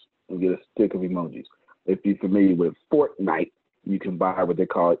 cents, you get a stick of emojis. If you're familiar with Fortnite, you can buy what they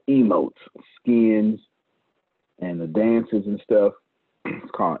call emotes, skins, and the dances and stuff.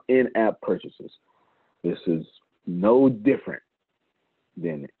 It's called in-app purchases. This is no different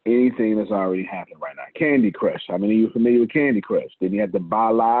than anything that's already happening right now. Candy Crush. How many of you are familiar with Candy Crush? Then you have to buy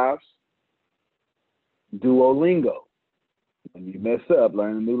lives. Duolingo. When you mess up,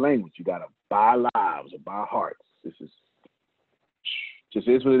 learn a new language, you got to buy lives or buy hearts. This is just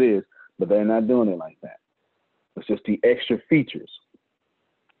is what it is, but they're not doing it like that. It's just the extra features.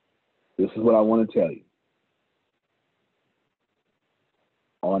 This is what I want to tell you.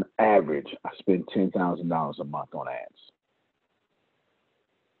 On average, I spend $10,000 a month on ads.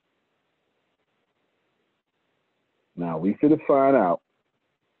 Now, we should find out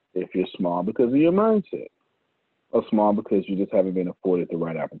if you're small because of your mindset, or small because you just haven't been afforded the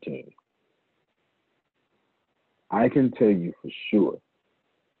right opportunity. I can tell you for sure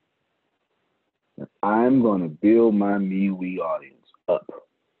that I'm going to build my MeWe audience up.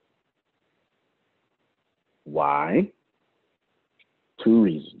 Why? 2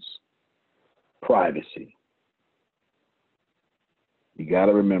 reasons. Privacy. You got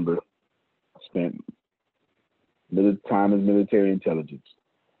to remember, I spent a little time in military intelligence.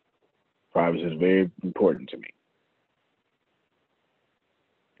 Privacy is very important to me.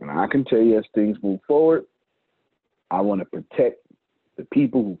 And I can tell you as things move forward, I want to protect the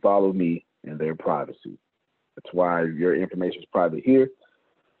people who follow me and their privacy. That's why your information is private here.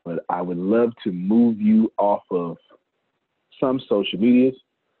 But I would love to move you off of some social medias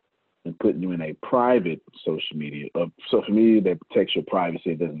and put you in a private social media that protects your privacy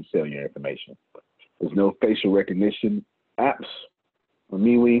and doesn't sell your information. There's no facial recognition apps on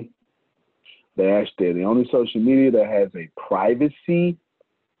MeWe. They're the only social media that has a privacy.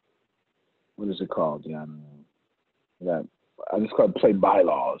 What is it called, John? I just call it play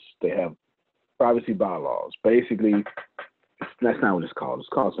bylaws. They have privacy bylaws. Basically, that's not what it's called. It's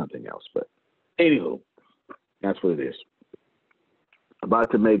called something else. But anywho, that's what it is. About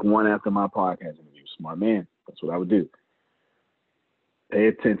to make one after my podcast interview. Smart man. That's what I would do. Pay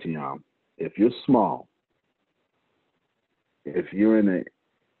attention, y'all. If you're small, if you're in a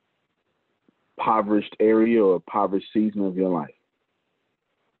impoverished area or impoverished season of your life,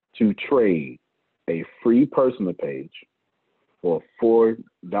 to trade a free personal page for a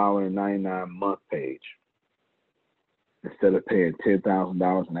 $4.99 month page instead of paying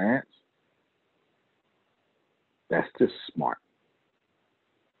 $10,000 in ads, that's just smart.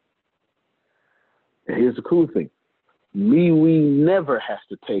 And here's the cool thing. MeWe never has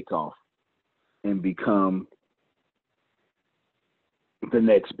to take off and become the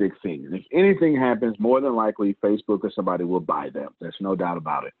next big thing. And if anything happens, more than likely Facebook or somebody will buy them. There's no doubt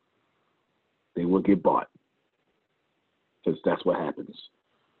about it. They will get bought because that's what happens.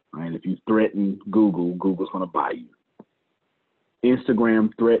 Right? If you threaten Google, Google's going to buy you.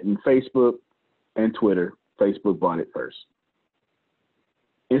 Instagram threatened Facebook and Twitter. Facebook bought it first.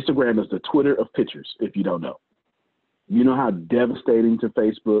 Instagram is the Twitter of pictures, if you don't know. You know how devastating to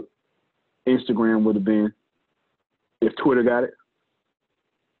Facebook Instagram would have been if Twitter got it?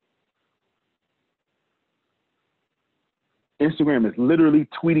 Instagram is literally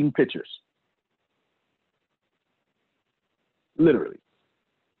tweeting pictures. Literally.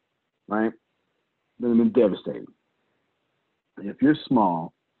 Right? It would have been devastating. And if you're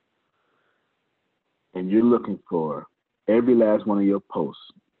small and you're looking for every last one of your posts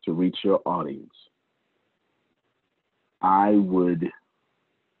to reach your audience, I would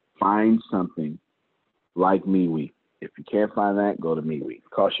find something like MeWe. If you can't find that, go to MeWe. It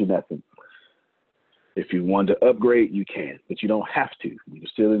costs you nothing. If you want to upgrade, you can, but you don't have to. You can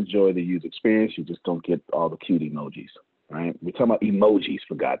still enjoy the user experience. You just don't get all the cute emojis, right? We're talking about emojis,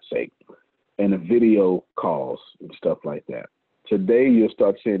 for God's sake, and the video calls and stuff like that. Today, you'll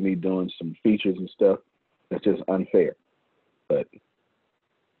start seeing me doing some features and stuff that's just unfair. But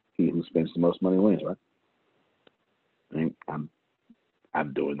he who spends the most money wins, right? And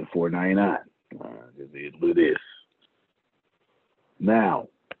I'm doing the $4.99. It is what it is. Now,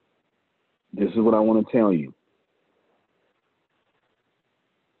 this is what I want to tell you.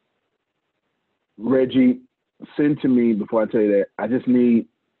 Reggie, send to me, before I tell you that, I just need,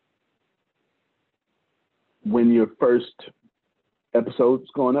 when your first episode's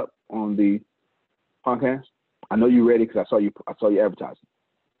going up on the podcast, I know you're ready because I saw you advertising.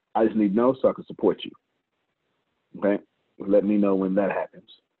 I just need to know so I can support you. Okay? Let me know when that happens.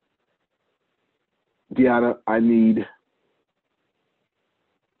 Deanna, I need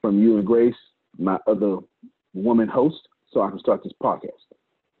from you and Grace, my other woman host, so I can start this podcast.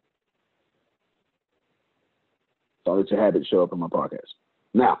 Don't let your habits show up in my podcast.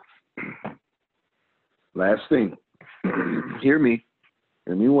 Now, last thing. Hear me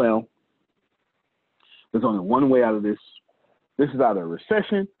well. There's only one way out of this. This is either a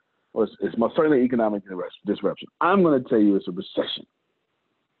recession or it's most certainly economic disruption. I'm going to tell you it's a recession.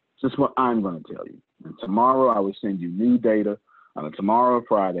 This is what I'm going to tell you. And tomorrow I will send you new data. On tomorrow,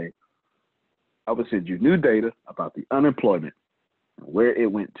 Friday, I will send you new data about the unemployment and where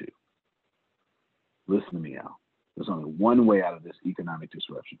it went to. Listen to me, Al. There's only one way out of this economic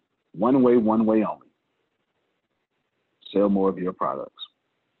disruption. One way only. Sell more of your products.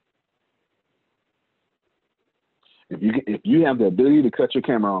 If you have the ability to cut your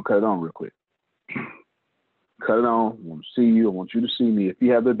camera on, cut it on real quick. Cut it on. I want to see you. I want you to see me. If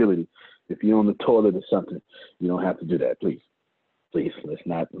you have the ability, if you're on the toilet or something, you don't have to do that. Please, let's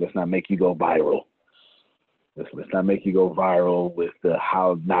not make you go viral. Let's not make you go viral with the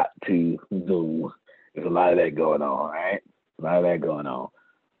how not to do. There's a lot of that going on, right? A lot of that going on.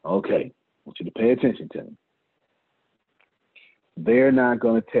 Okay, I want you to pay attention to me. They're not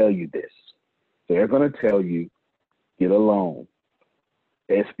going to tell you this. They're going to tell you, get a loan,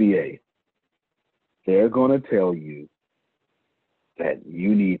 SBA. They're going to tell you that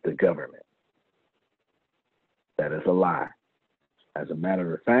you need the government. That is a lie. As a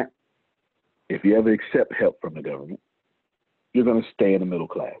matter of fact, if you ever accept help from the government, you're going to stay in the middle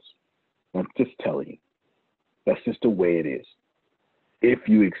class. I'm just telling you. That's just the way it is. If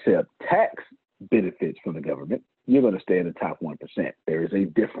you accept tax benefits from the government, you're going to stay in the top 1%. There is a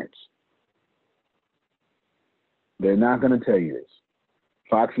difference. They're not going to tell you this.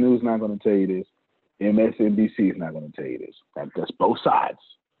 Fox News is not going to tell you this. MSNBC is not going to tell you this. That's both sides.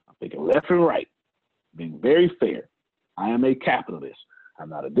 I'm thinking left and right, being very fair. I am a capitalist. I'm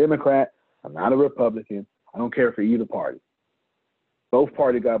not a Democrat. I'm not a Republican. I don't care for either party. Both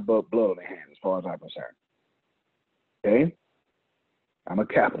parties got blood on their hands as far as I'm concerned. Okay? I'm a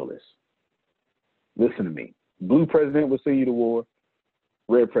capitalist. Listen to me. Blue president will send you to war.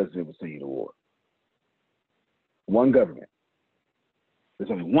 Red president will send you to war. One government. There's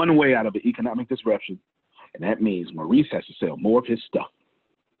only one way out of the economic disruption, and that means Maurice has to sell more of his stuff.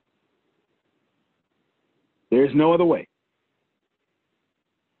 There's no other way.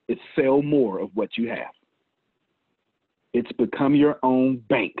 It's sell more of what you have. It's become your own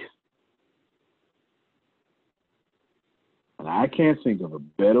bank. And I can't think of a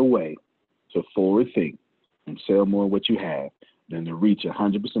better way to forward think and sell more of what you have than to reach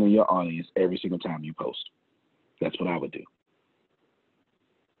 100% of your audience every single time you post. That's what I would do.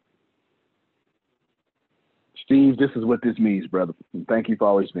 Steve, this is what this means, brother. And thank you for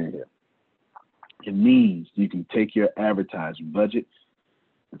always being here. It means you can take your advertising budget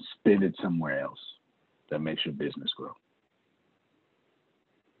and spend it somewhere else that makes your business grow.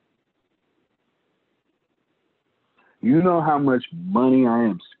 You know how much money I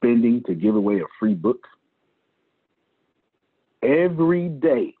am spending to give away a free book? Every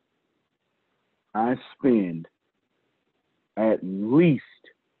day I spend at least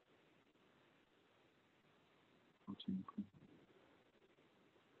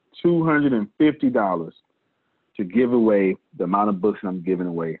 $250 to give away the amount of books I'm giving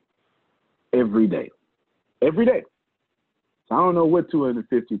away every day. Every day. So I don't know what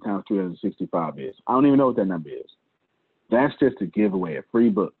 250 times 365 is. I don't even know what that number is. That's just to give away a free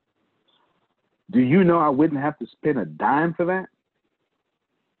book. Do you know I wouldn't have to spend a dime for that?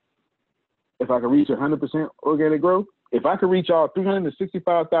 If I could reach 100% organic growth? If I could reach all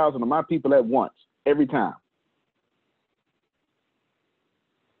 365,000 of my people at once, every time,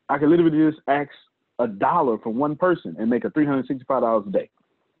 I could literally just ask $1 from one person and make a $365 a day.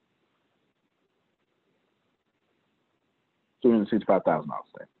 $365,000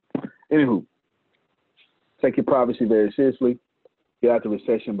 a day. Anywho, take your privacy very seriously. Get out the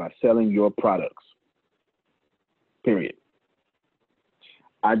recession by selling your products. Period.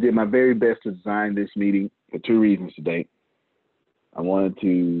 I did my very best to design this meeting for two reasons today. I wanted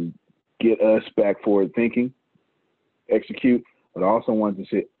to get us back forward thinking, execute, but I also wanted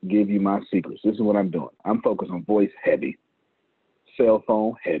to give you my secrets. This is what I'm doing. I'm focused on voice heavy, cell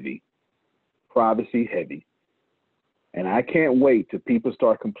phone heavy, privacy heavy. And I can't wait till people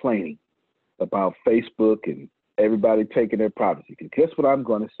start complaining about Facebook and everybody taking their privacy. Because guess what I'm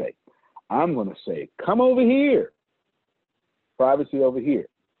going to say? I'm going to say, come over here. Privacy over here.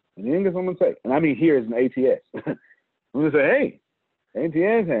 And then guess what I'm going to say? And I mean here is an ATS. I'm going to say, hey,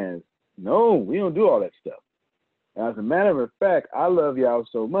 ATS has, no, we don't do all that stuff. As a matter of fact, I love y'all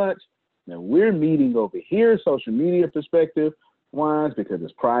so much that we're meeting over here, social media perspective wise, because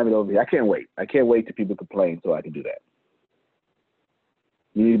it's private over here. I can't wait. I can't wait till people complain so I can do that.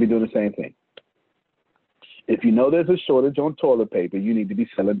 You need to be doing the same thing. If you know there's a shortage on toilet paper, you need to be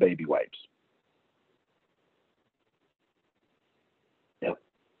selling baby wipes. Yep.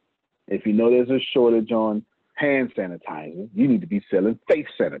 If you know there's a shortage on hand sanitizer, you need to be selling face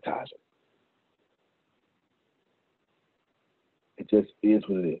sanitizer. It just is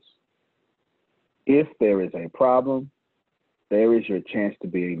what it is. If there is a problem, there is your chance to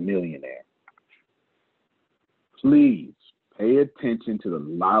be a millionaire. Please pay attention to the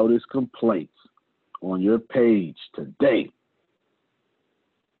loudest complaints on your page today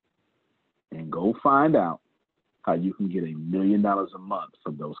and go find out how you can get $1 million a month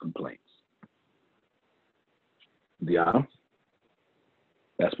from those complaints. Deanna,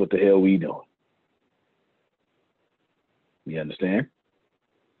 that's what the hell we doing. You understand?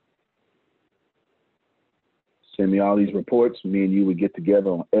 Send me all these reports. Me and you would get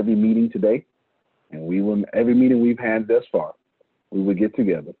together on every meeting today, and every meeting we've had thus far, we would get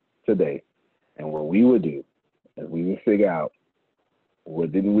together today, and what we would do is we would figure out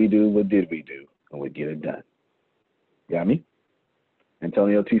what didn't we do, what did we do, and we'd get it done. Got me?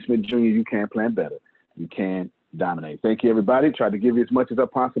 Antonio T. Smith Jr., you can plan better. You can dominate. Thank you, everybody. Tried to give you as much as I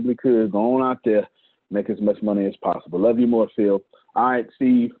possibly could. Go on out there, make as much money as possible. Love you more, Phil. All right,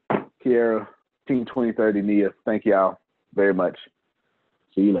 Steve, Kiara, Team 2030, Nia, thank y'all very much.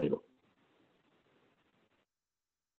 See you later.